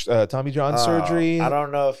have Tommy John surgery? I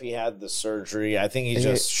don't know if he had the surgery. I think he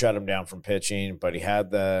just shut him down from pitching, but he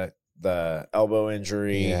had the elbow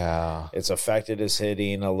injury. Yeah. It's affected his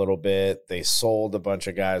hitting a little bit. They sold a bunch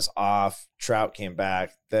of guys off. Trout came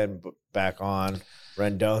back, then back on.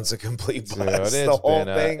 Rendon's a complete bust. Dude, the whole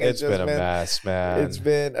thing it's been a mess, man. It's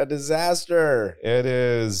been a disaster. It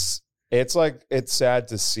is. It's sad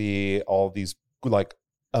to see all these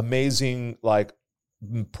amazing,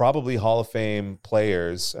 probably Hall of Fame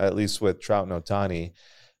players, at least with Trout and Ohtani,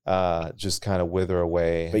 just kind of wither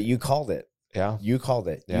away. But you called it. Yeah. You called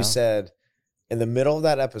it. Yeah. You said in the middle of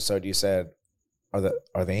that episode, you said, Are the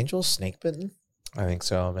Angels snake bitten? I think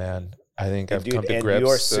so, man. I think I've come to grips.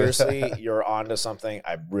 You're seriously, you're onto something.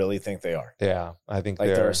 I really think they are. Yeah, I think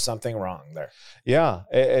there's something wrong there. Yeah,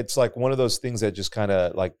 it's one of those things that just kind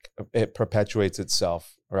of it perpetuates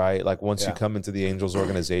itself, right? Once you come into the Angels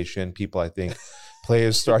organization, people, I think,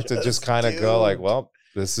 players start to just kind of go well,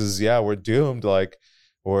 this is we're doomed. We're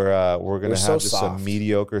gonna have just a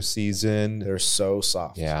mediocre season. They're so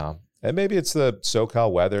soft. Yeah, and maybe it's the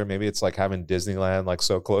SoCal weather. Maybe it's having Disneyland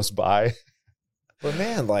so close by. But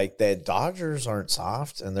man, the Dodgers aren't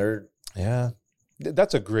soft, and they're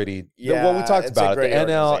that's a gritty. Well, we talked about it.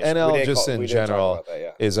 The NL just in general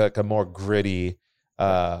is a more gritty.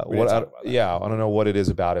 I don't know what it is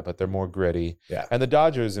about it, but they're more gritty. Yeah, and the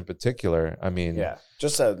Dodgers in particular. I mean,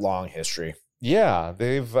 just a long history. Yeah,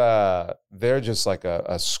 they're just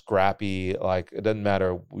a scrappy. It doesn't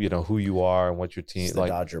matter who you are and what your team. It's the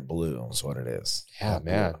Dodger blue is what it is. Yeah,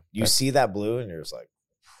 man. You see that blue, and you're just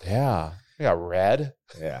yeah. We got red.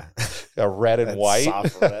 Yeah. Got red and white.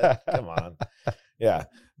 Soft red. Come on. Yeah.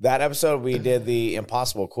 That episode, we did the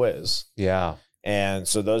Impossible quiz. Yeah. And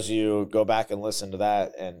so those of you go back and listen to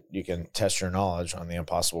that, and you can test your knowledge on the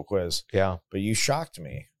Impossible quiz. Yeah. But you shocked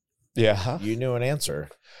me. Yeah. You knew an answer.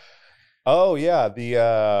 Oh, yeah.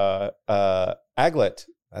 The aglet.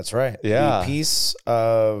 That's right. Yeah. The piece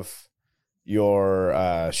of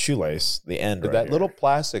your shoelace, the end right that here. Little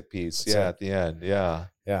plastic piece. That's at the end. Yeah.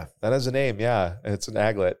 Yeah. That has a name. Yeah. It's an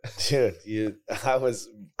aglet. Dude, I was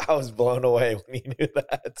blown away when you knew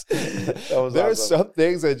that. There's awesome. Some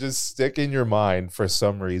things that just stick in your mind for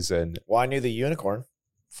some reason. Well, I knew the unicorn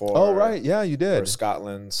for Oh, right. Yeah, you did. For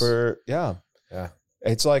Scotland's. Yeah. Yeah.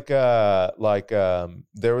 It's there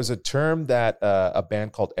was a term that a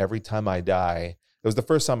band called Every Time I Die. It was the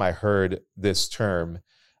first time I heard this term.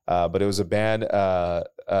 But it was a band,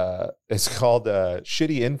 it's called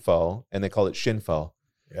Shitty Info, and they call it Shinfo.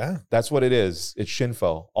 Yeah. That's what it is. It's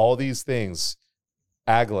Shinfo. All these things,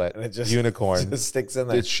 aglet, and it just, unicorn. It just sticks in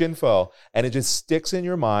there. It's Shinfo. And it just sticks in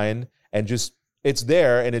your mind, and it's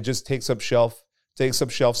there, and it just takes up shelf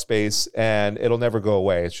space, and it'll never go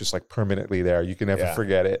away. It's just permanently there. You can never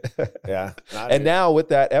forget it. Yeah. And now with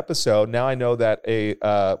that episode, now I know that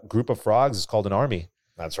a group of frogs is called an army.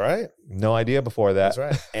 That's right. No idea before that. That's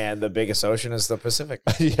right. And the biggest ocean is the Pacific.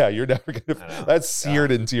 Yeah, you're never going to. That's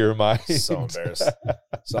seared into your mind. So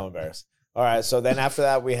embarrassed. All right. So then after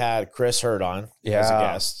that, we had Chris Hurd on as a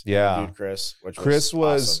guest. Yeah. Dude, Chris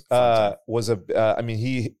was awesome.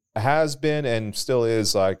 He has been and still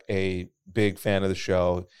is a big fan of the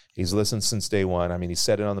show. He's listened since day one. I mean, he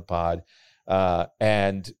said it on the pod.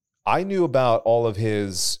 And I knew about all of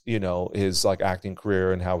his, his acting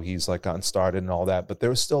career and how he's gotten started and all that, but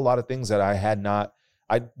there was still a lot of things that I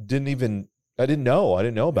didn't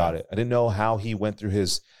know about it. I didn't know how he went through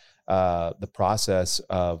his, the process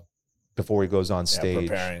of before he goes on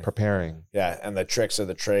stage, preparing. Yeah. And the tricks of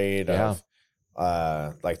the trade of,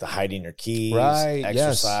 the hiding your keys, right,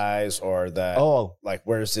 exercise, or the,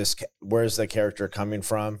 where's the character coming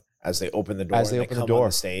from? As they open the door, on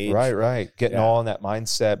the stage. Right. Getting all in that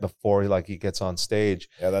mindset before he gets on stage.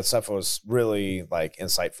 Yeah, that stuff was really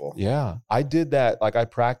insightful. Yeah, I did that. I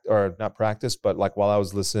not practice, but while I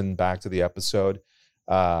was listening back to the episode,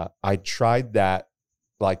 I tried that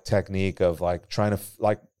technique of trying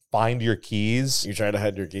to find your keys. You tried to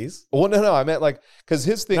hide your keys? Well, no. I meant like, because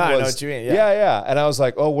his thing was, I know what you mean. Yeah. And I was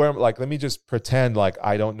like, let me just pretend like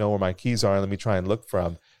I don't know where my keys are and let me try and look for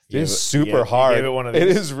them. It's super hard. You gave it one of these. It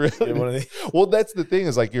is really. One of these. Well, that's the thing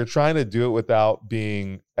is like you're trying to do it without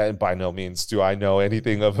being, and by no means do I know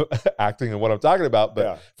anything of acting and what I'm talking about.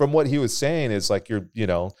 But from what he was saying is like you're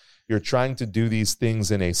trying to do these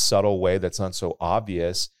things in a subtle way that's not so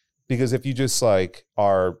obvious. Because if you just like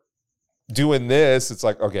are doing this, it's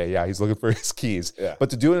like, okay, yeah, he's looking for his keys. Yeah. But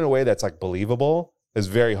to do it in a way that's like believable is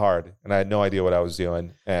very hard. And I had no idea what I was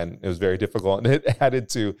doing. And it was very difficult. And it added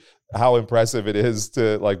to how impressive it is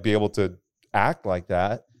to like be able to act like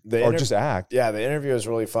that or just act. Yeah, the interview was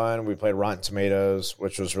really fun. We played Rotten Tomatoes,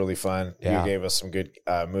 which was really fun. Yeah. You gave us some good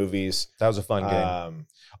movies. That was a fun game.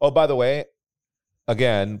 Oh, by the way,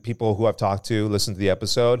 again, people who I've talked to, listen to the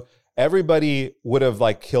episode, everybody would have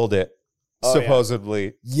like killed it.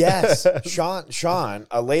 Supposedly. Yeah. Yes. Sean,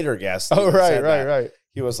 a later guest. Oh, right.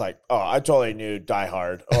 He was like, oh, I totally knew Die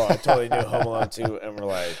Hard. Oh, I totally knew Home Alone 2. And we're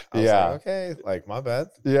like, like, okay, like my bad.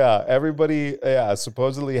 Yeah. Everybody,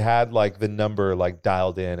 supposedly had like the number like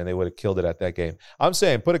dialed in and they would have killed it at that game. I'm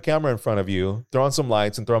saying put a camera in front of you, throw on some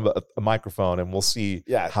lights and throw on a microphone and we'll see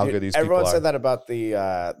how good these people are. Everyone said that about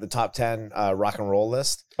the top 10 rock and roll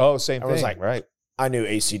list. Oh, same thing. I was like, right. I knew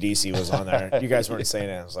AC/DC was on there. You guys weren't saying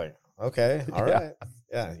it. I was like, okay, all right.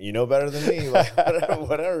 Yeah, you know better than me. Like,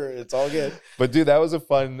 whatever, it's all good. But dude, that was a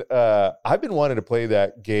fun. I've been wanting to play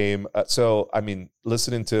that game. So I mean,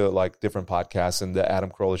 listening to like different podcasts and the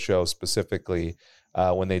Adam Carolla show specifically,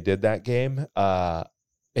 when they did that game,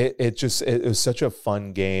 it was such a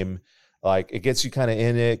fun game. Like it gets you kind of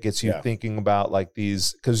in it, gets you thinking about like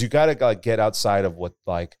these, because you got to like get outside of what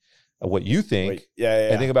you think,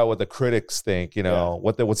 and think about what the critics think. You know,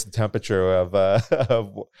 what's the temperature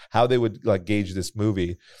of how they would like gauge this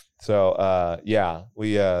movie. So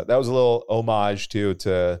we that was a little homage to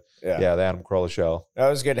the Adam Carolla show. That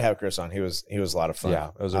was good to have Chris on. He was a lot of fun. Yeah,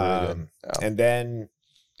 it was really good. And then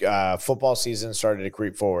football season started to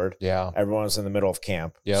creep forward. Yeah, everyone was in the middle of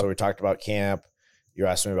camp. Yeah, so we talked about camp. You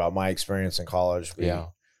asked me about my experience in college. We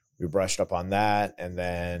brushed up on that, and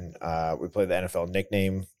then we played the NFL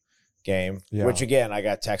nickname game, which again, I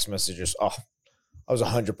got text messages. Oh, I was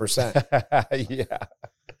 100%. Yeah.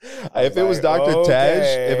 If it was Dr.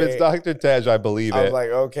 Tej, if it's Dr. Tej, I believe it. I was like,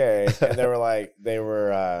 okay. And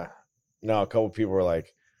a couple people were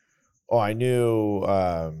like, oh, I knew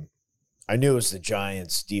it was the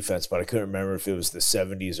Giants defense, but I couldn't remember if it was the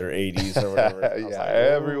 70s or 80s or whatever.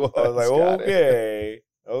 Everyone. I was like,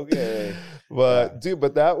 okay. But dude,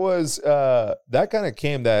 that was that kind of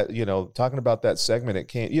came that, talking about that segment, it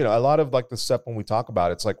came, a lot of like the stuff when we talk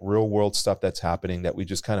about it's like real world stuff that's happening that we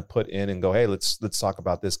just kind of put in and go, hey, let's talk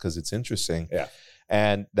about this because it's interesting. Yeah.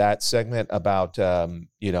 And that segment about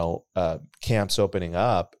camps opening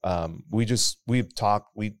up, we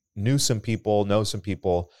know some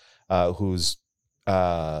people whose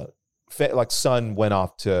like son went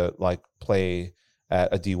off to like play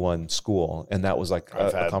at a D1 school, and that was like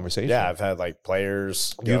a conversation. Yeah, I've had like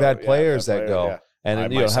players. You've had players that go, and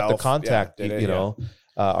have to contact.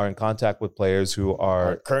 Are in contact with players who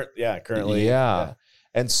are currently. Yeah.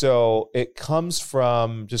 And so it comes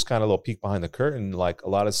from just kind of a little peek behind the curtain, like a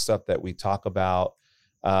lot of stuff that we talk about,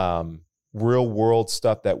 real world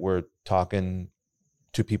stuff that we're talking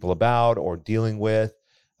to people about or dealing with.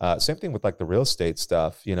 Same thing with like the real estate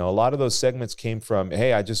stuff. A lot of those segments came from,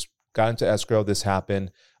 hey, I just got into escrow. This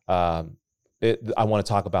happened. I want to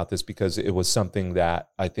talk about this because it was something that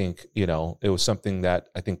I think,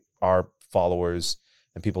 our followers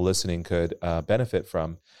and people listening could benefit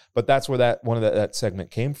from. But that's where that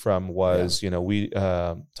segment came from was, we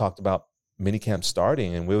talked about minicamp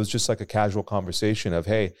starting, and it was just like a casual conversation of,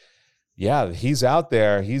 hey, yeah, he's out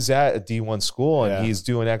there. He's at a D1 school and he's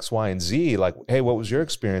doing X, Y, and Z. Like, hey, what was your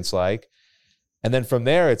experience like? And then from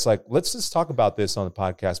there, it's like, let's just talk about this on the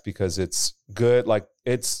podcast because it's good. Like,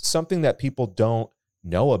 it's something that people don't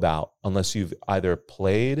know about unless you've either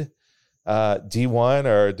played D1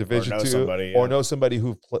 or Division II or know somebody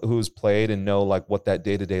who's played and know like what that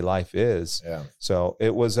day-to-day life is. Yeah. So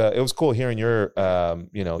it was cool hearing your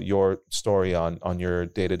your story on your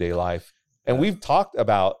day-to-day life. And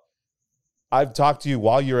I've talked to you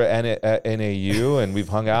while you were at NAU and we've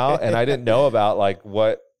hung out, and I didn't know about like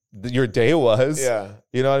what your day was. Yeah.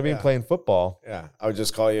 You know what I mean? Playing football. Yeah. I would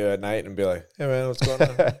just call you at night and be like, hey man, what's going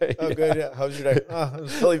on? Oh, good. Yeah. How's your day? Oh, I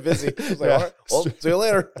was really busy. I was like, all right, well, see you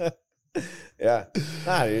later. Yeah.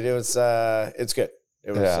 Nah, dude, it's good.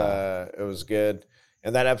 It was good.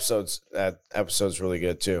 And that episode's really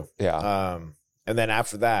good too. Yeah. And then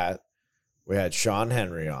after that, We had Sean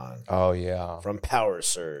Henry on. Oh, yeah. From Power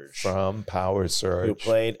Surge. Who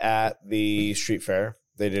played at the street fair.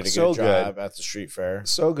 They did a good job at the street fair.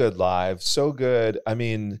 So good live. So good. I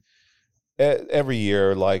mean, every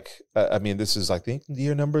year, like, this is, I think,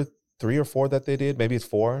 year number 3 or 4 that they did. Maybe it's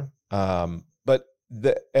 4.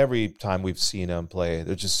 But every time we've seen them play,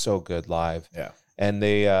 they're just so good live. Yeah. And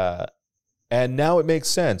they, and now it makes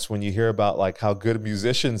sense when you hear about like how good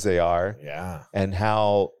musicians they are. Yeah. And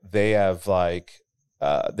how they have like,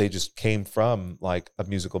 they just came from like a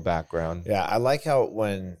musical background. Yeah. I like how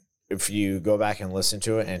if you go back and listen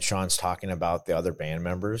to it and Sean's talking about the other band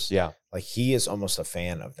members. Yeah. Like he is almost a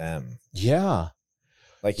fan of them. Yeah.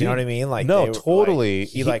 Like, you know what I mean? Like, no, totally. Like,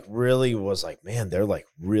 he like really was like, man, they're like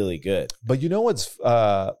really good. But you know what's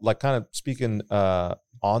like kind of speaking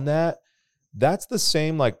on that? That's the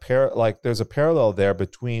same like there's a parallel there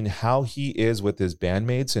between how he is with his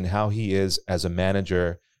bandmates and how he is as a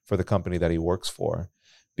manager for the company that he works for.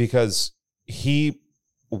 Because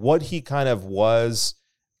what he kind of was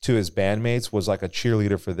to his bandmates was like a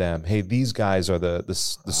cheerleader for them. Hey, these guys are the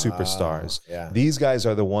superstars. Yeah. These guys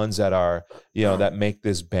are the ones that are, that make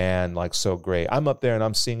this band like so great. I'm up there and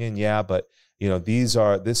I'm singing, yeah, but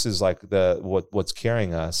this is like what's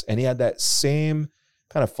carrying us. And he had that same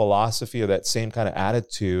kind of philosophy or that same kind of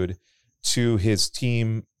attitude to his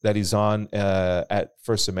team that he's on at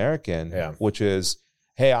First American, which is,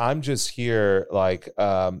 hey, I'm just here like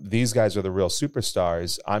these guys are the real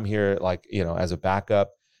superstars. I'm here like, as a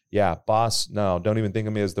backup. Yeah, boss, no, don't even think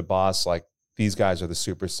of me as the boss. Like these guys are the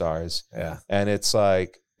superstars. Yeah. And it's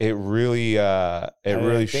like it really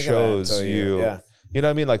shows you, you know what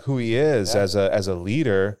I mean? Like who he is as a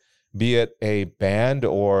leader, be it a band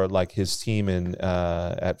or like his team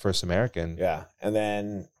at First American. Yeah. And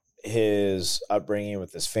then his upbringing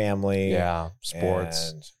with his family. Yeah.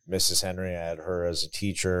 Sports. And Mrs. Henry, I had her as a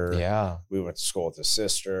teacher. Yeah. We went to school with his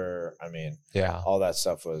sister. I mean, all that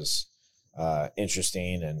stuff was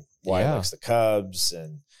interesting, and why he likes the Cubs.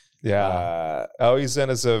 And he sent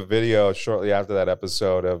us a video shortly after that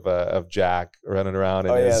episode of Jack running around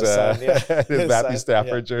in his Matthew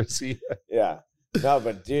Stafford jersey. Yeah. No,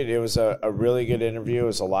 but dude, it was a really good interview. It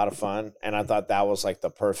was a lot of fun. And I thought that was like the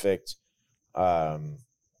perfect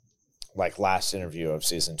like last interview of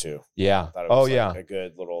season 2. Yeah. I thought it was a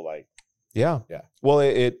good little like Yeah. Well,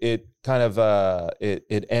 it kind of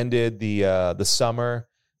it ended the summer.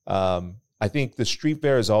 I think the street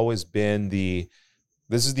fair has always been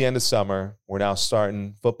this is the end of summer. We're now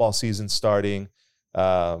starting football season starting,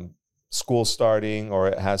 school starting, or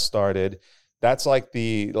it has started. That's like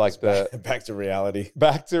back to reality.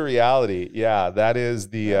 Back to reality. Yeah. That is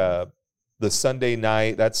the Sunday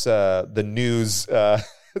night. That's the news,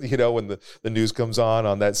 when the news comes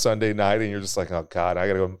on that Sunday night and you're just like, oh God, I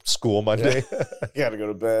got to go to school Monday. You got to go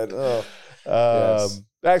to bed. Oh, yes.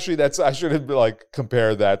 Actually, I should have like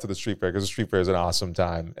compared that to the street fair because the street fair is an awesome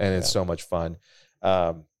time and it's so much fun.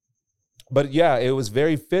 But yeah, it was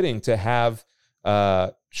very fitting to have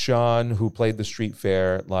Sean, who played the street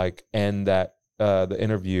fair, like end that the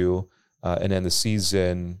interview and end the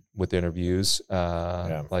season with interviews,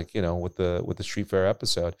 like with the street fair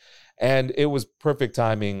episode. And it was perfect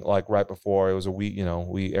timing, like right before it was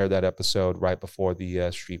we aired that episode right before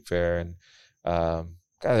the street fair, and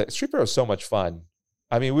God, street fair was so much fun.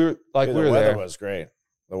 I mean, we were there. The weather was great.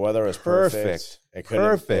 The weather was perfect.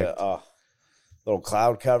 Perfect. Little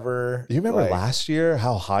cloud cover. You remember last year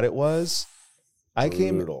how hot it was? I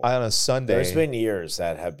came on a Sunday. There's been years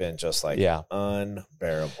that have been just like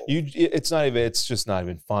unbearable. It's just not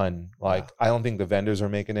even fun. Like I don't think the vendors are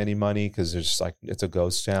making any money because there's just like it's a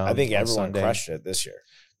ghost town. I think everyone crushed it this year.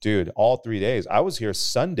 Dude, all 3 days. I was here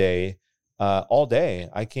Sunday all day.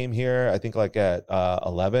 I came here, I think like at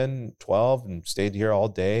 11, 12 and stayed here all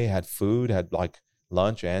day, had food, had like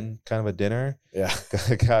lunch and kind of a dinner. Yeah.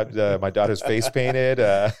 Got my daughter's face painted.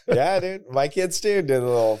 Yeah, dude. My kids too did a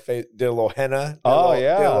little henna. Did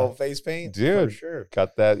a little face paint. Dude, for sure.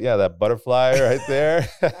 Got that butterfly right there.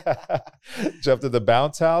 Jumped in the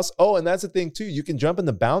bounce house. Oh, and that's the thing too. You can jump in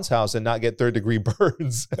the bounce house and not get 3rd-degree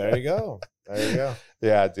burns. There you go.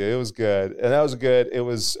 Yeah, dude, it was good. And that was good. It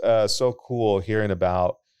was so cool hearing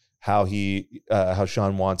about how how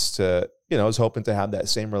Sean wants to, is hoping to have that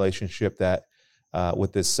same relationship that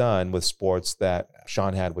with his son, with sports that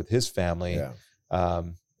Sean had with his family. Yeah.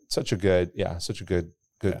 Such a good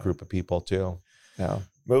group of people too. Yeah.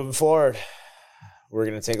 Moving forward, we're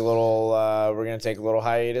gonna take a little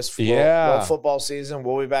hiatus for little football season.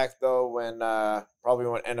 We'll be back though when probably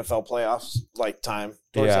when NFL playoffs like time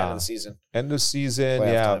towards the end of the season. End of season,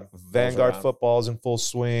 Playoff time. Vanguard football is in full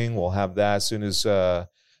swing. We'll have that as soon as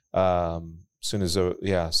soon as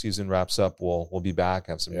season wraps up, we'll be back,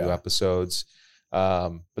 have some new episodes.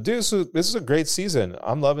 But dude, this is a great season.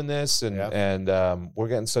 I'm loving this, and we're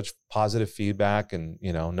getting such positive feedback, and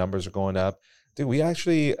numbers are going up. Dude, we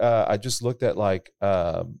actually I just looked at like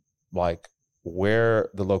where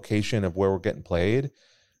the location of where we're getting played.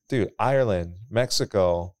 Dude, Ireland,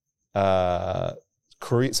 Mexico, South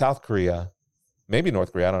Korea, maybe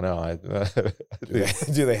North Korea. I don't know.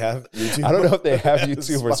 Do they have YouTube? I don't know if they have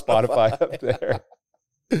YouTube or Spotify up there.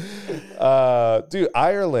 Dude,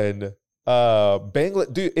 Ireland,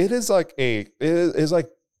 Bangladesh. Dude, it is like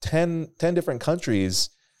 10 different countries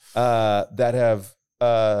that have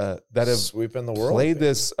sweeping the world, played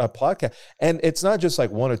this podcast, and it's not just like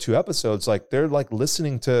 1 or 2 episodes. Like they're like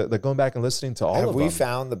they're going back and listening to all of them. Have we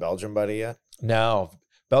found the Belgian buddy yet? No,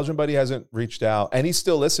 Belgian buddy hasn't reached out, and he's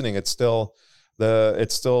still listening. It's still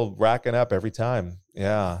racking up every time.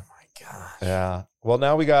 Yeah. Oh my gosh. Yeah. Well,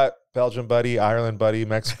 now we got Belgian buddy, Ireland buddy,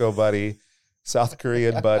 Mexico buddy, South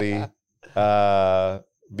Korean buddy,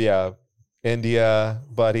 India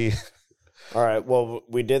buddy. All right. Well,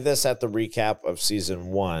 we did this at the recap of season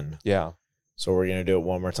 1. Yeah. So we're going to do it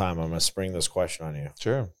one more time. I'm going to spring this question on you.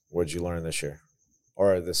 Sure. What did you learn this year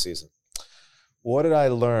or this season? What did I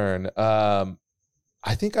learn?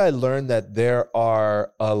 I think I learned that there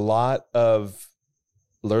are a lot of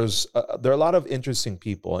interesting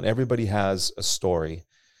people, and everybody has a story.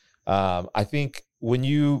 I think when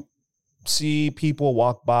you see people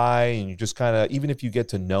walk by and you just kind of, even if you get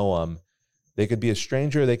to know them, they could be a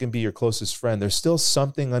stranger, they can be your closest friend. There's still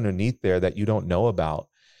something underneath there that you don't know about.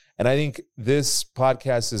 And I think this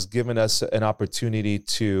podcast has given us an opportunity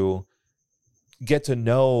to get to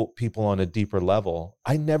know people on a deeper level.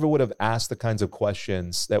 I never would have asked the kinds of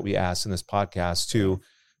questions that we asked in this podcast to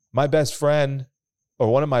my best friend,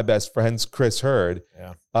 or one of my best friends, Chris Hurd.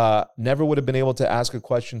 Yeah. Never would have been able to ask a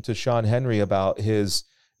question to Sean Henry about his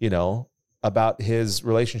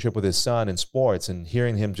relationship with his son in sports, and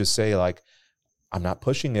hearing him just say like, I'm not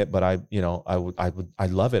pushing it, but I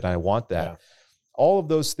love it. I want that. Yeah. All of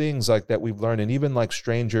those things like that we've learned, and even like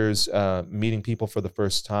strangers, meeting people for the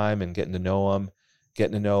first time and getting to know them,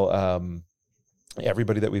 getting to know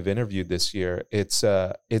everybody that we've interviewed this year. It's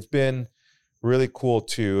been really cool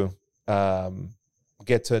to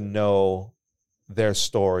get to know their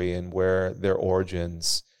story and where their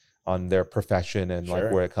origins on their profession and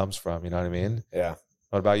like where it comes from. You know what I mean? Yeah.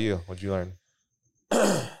 What about you? What'd you learn?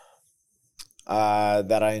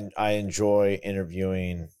 That I enjoy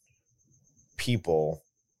interviewing people,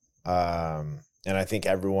 and I think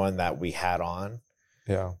everyone that we had on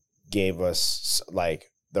gave us,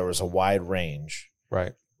 like, there was a wide range,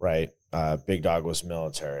 right? Big Dog was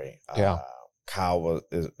military, Kyle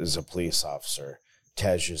is a police officer,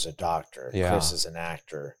 Tej is a doctor, Chris is an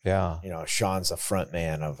actor, Sean's a front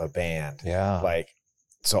man of a band, like,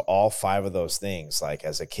 so all 5 of those things, like,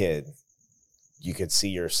 as a kid you could see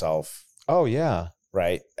yourself. Oh yeah.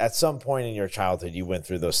 Right. At some point in your childhood, you went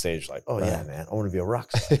through those stages like, oh, yeah, man, I want to be a rock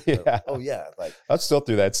star. Oh, yeah. Like, I'm still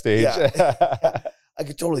through that stage. I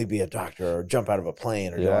could totally be a doctor or jump out of a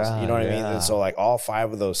plane or do you know what I mean? And so, like, all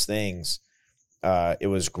 5 of those things, it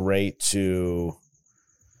was great to,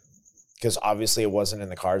 because obviously it wasn't in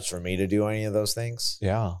the cards for me to do any of those things.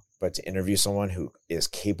 Yeah. But to interview someone who is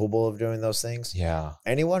capable of doing those things. Yeah.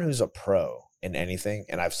 Anyone who's a pro in anything,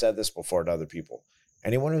 and I've said this before to other people,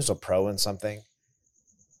 anyone who's a pro in something,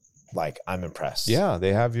 like, I'm impressed. Yeah,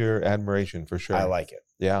 they have your admiration for sure. I like it.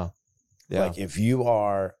 Yeah. Like, if you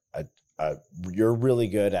are you're really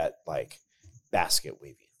good at, like, basket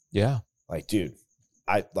weaving. Yeah. Like, dude,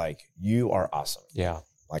 you are awesome. Yeah.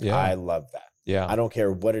 Like, I love that. Yeah. I don't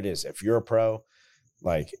care what it is. If you're a pro,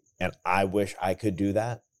 like, and I wish I could do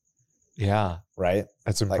that. Yeah. Right?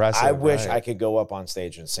 That's impressive. Like, I wish I could go up on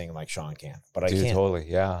stage and sing like Sean can, but I can't. Totally.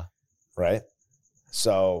 Yeah. Right?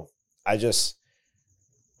 So I just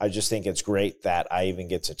think it's great that I even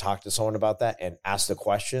get to talk to someone about that and ask the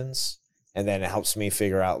questions. And then it helps me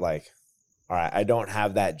figure out, like, all right, I don't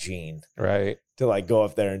have that gene to, like, go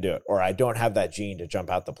up there and do it. Or I don't have that gene to jump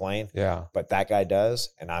out the plane. Yeah. But that guy does,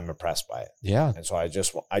 and I'm impressed by it. Yeah. And so I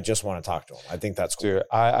just want to talk to him. I think that's cool. Dude,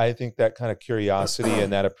 I think that kind of curiosity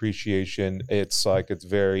and that appreciation, it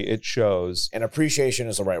shows. And appreciation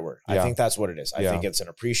is the right word. I think that's what it is. I think it's an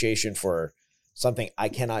appreciation for something I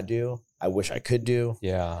cannot do. I wish I could do.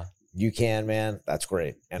 Yeah. You can, man. That's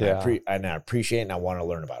great. And I appreciate it, and I want to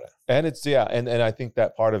learn about it. And it's, and I think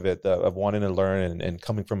that part of it, of wanting to learn and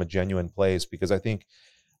coming from a genuine place, because I think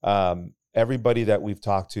everybody that we've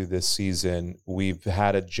talked to this season, we've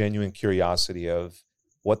had a genuine curiosity of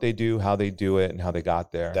what they do, how they do it, and how they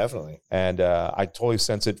got there. Definitely. And I totally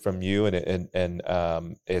sense it from you, and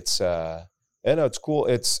it's And no, it's cool.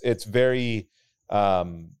 It's very,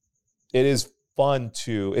 it is fun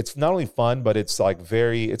to, it's not only fun, but it's like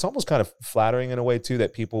it's almost kind of flattering in a way too,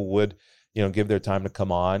 that people would, give their time to come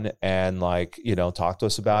on and like, talk to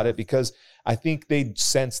us about it, because I think they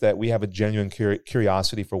sense that we have a genuine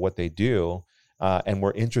curiosity for what they do. And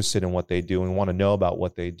we're interested in what they do and want to know about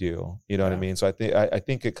what they do. You know what I mean? So I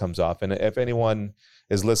think it comes off. And if anyone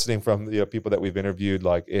is listening from people that we've interviewed,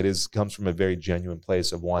 like comes from a very genuine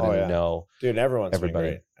place of wanting to know. Dude, everybody been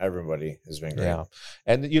great. Everybody has been great. Yeah.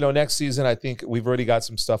 And next season, I think we've already got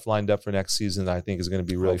some stuff lined up for next season that I think is going to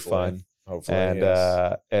be really fun. Hopefully,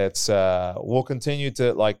 and it's we'll continue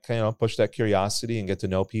to push that curiosity and get to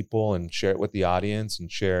know people and share it with the audience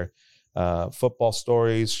and share football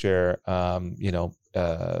stories, share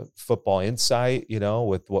football insight,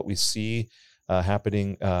 with what we see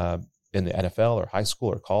happening in the NFL or high school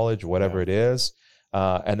or college or whatever it is.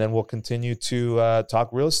 And then we'll continue to talk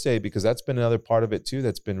real estate, because that's been another part of it too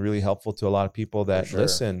that's been really helpful to a lot of people that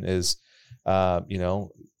listen is,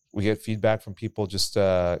 we get feedback from people just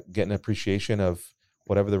getting an appreciation of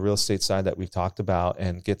whatever the real estate side that we've talked about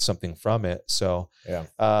and get something from it. So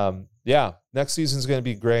next season's going to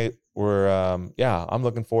be great. We're I'm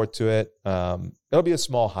looking forward to it. It'll be a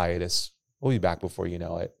small hiatus. We'll be back before you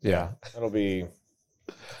know it. Yeah. It'll be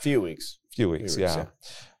a few weeks. Yeah.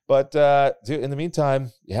 But dude, in the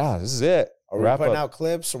meantime, this is it. Are we putting out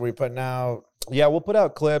clips? Are we putting out? Yeah, we'll put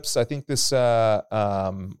out clips. I think this we've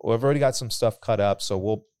already got some stuff cut up, so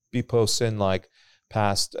we'll be posting like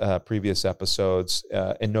past previous episodes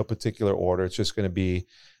in no particular order. It's just going to be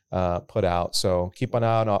put out. So keep an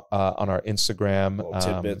eye on our Instagram. Little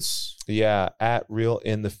tidbits. At Real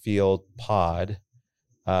in the Field Pod.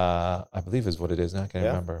 I believe is what it is. Now I can't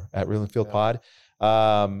remember. At Real in the Field Pod.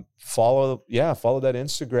 Follow that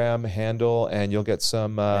Instagram handle and you'll get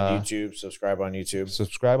some YouTube. Subscribe on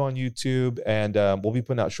YouTube. And we'll be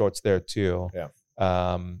putting out shorts there too.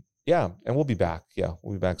 And we'll be back.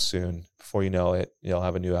 We'll be back soon. Before you know it, you'll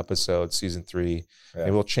have a new episode, season 3.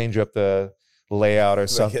 Maybe we'll change up the layout or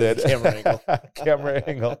something. Camera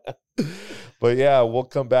angle. But we'll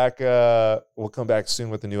come back. We'll come back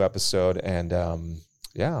soon with a new episode. And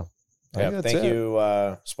thank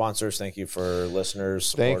you, sponsors. Thank you for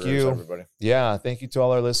listeners. Thank you, everybody. Thank you to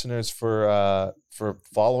all our listeners for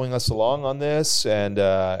following us along on this, and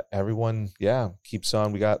everyone, keeps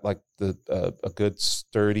on. We got like a good,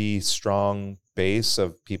 sturdy, strong base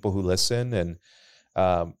of people who listen, and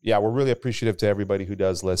we're really appreciative to everybody who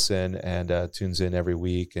does listen and tunes in every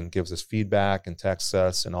week and gives us feedback and texts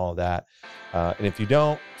us and all of that. And if you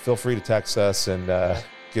don't, feel free to text us and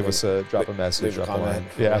drop a message, drop a line.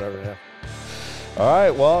 Whatever, All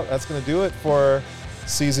right. Well, that's going to do it for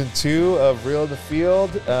season 2 of Real in the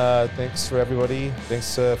Field. Thanks for everybody.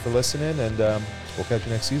 Thanks for listening, and we'll catch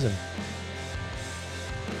you next season.